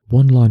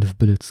 One line of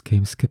bullets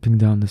came skipping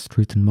down the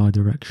street in my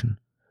direction,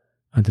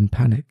 and in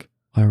panic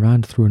I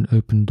ran through an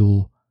open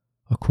door,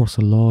 across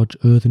a large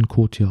earthen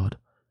courtyard,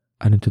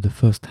 and into the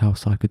first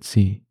house I could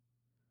see.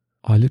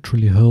 I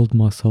literally hurled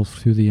myself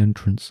through the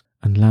entrance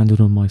and landed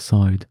on my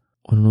side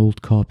on an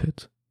old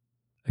carpet.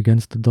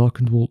 Against the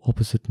darkened wall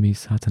opposite me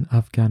sat an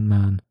Afghan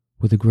man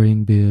with a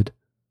greying beard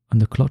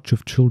and a clutch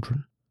of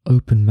children,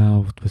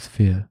 open-mouthed with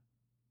fear,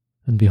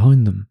 and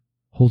behind them,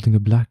 holding a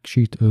black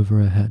sheet over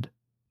her head,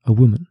 a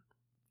woman.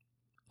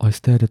 I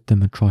stared at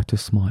them and tried to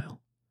smile.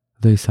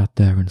 They sat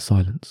there in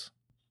silence.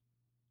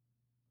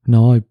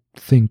 Now I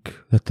think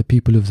that the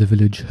people of the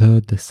village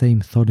heard the same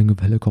thudding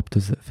of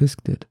helicopters that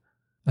Fisk did,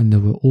 and they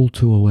were all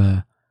too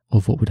aware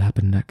of what would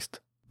happen next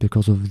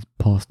because of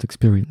past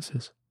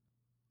experiences.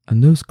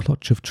 And those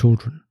clutch of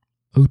children,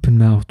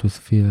 open-mouthed with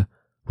fear,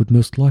 would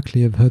most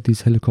likely have heard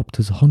these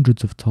helicopters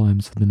hundreds of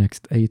times for the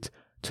next 8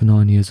 to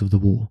 9 years of the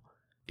war,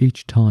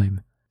 each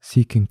time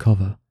seeking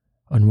cover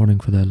and running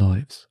for their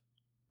lives.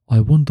 I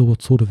wonder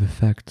what sort of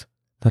effect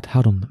that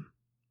had on them.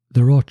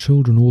 There are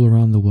children all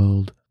around the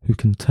world who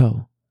can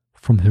tell,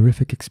 from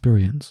horrific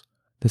experience,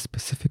 the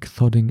specific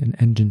thudding and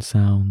engine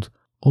sound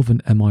of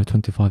an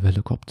Mi-25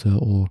 helicopter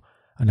or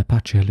an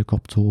Apache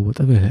helicopter or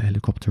whatever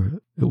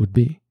helicopter it would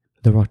be.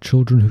 There are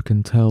children who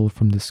can tell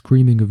from the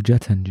screaming of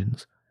jet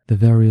engines, the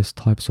various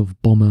types of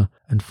bomber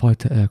and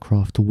fighter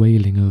aircraft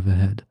wailing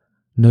overhead,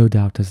 no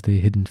doubt as they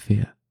hid in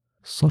fear.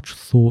 Such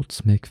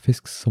thoughts make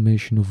Fisk's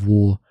summation of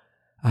war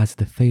as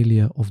the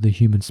failure of the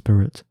human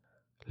spirit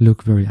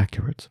look very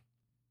accurate.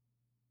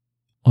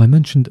 I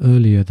mentioned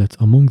earlier that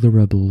among the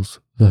rebels,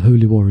 the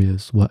holy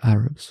warriors were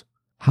Arabs.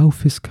 How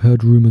Fisk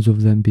heard rumours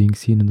of them being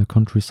seen in the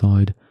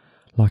countryside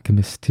like a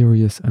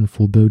mysterious and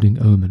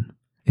foreboding omen.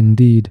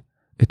 Indeed,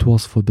 it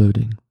was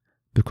foreboding,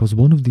 because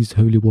one of these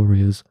holy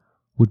warriors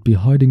would be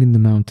hiding in the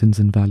mountains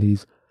and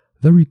valleys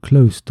very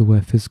close to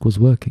where Fisk was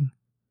working.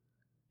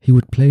 He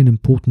would play an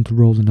important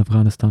role in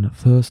Afghanistan at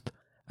first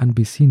and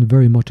be seen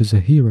very much as a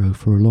hero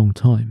for a long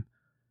time,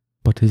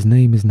 but his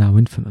name is now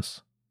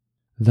infamous.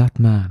 That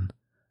man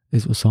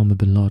is Osama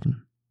bin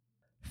Laden.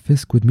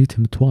 Fisk would meet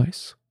him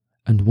twice,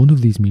 and one of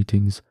these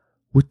meetings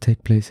would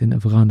take place in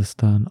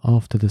Afghanistan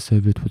after the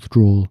Soviet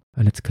withdrawal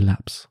and its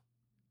collapse.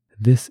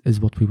 This is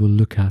what we will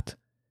look at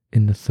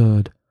in the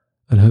third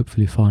and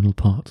hopefully final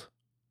part.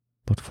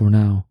 But for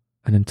now,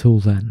 and until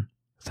then,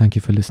 thank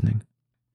you for listening.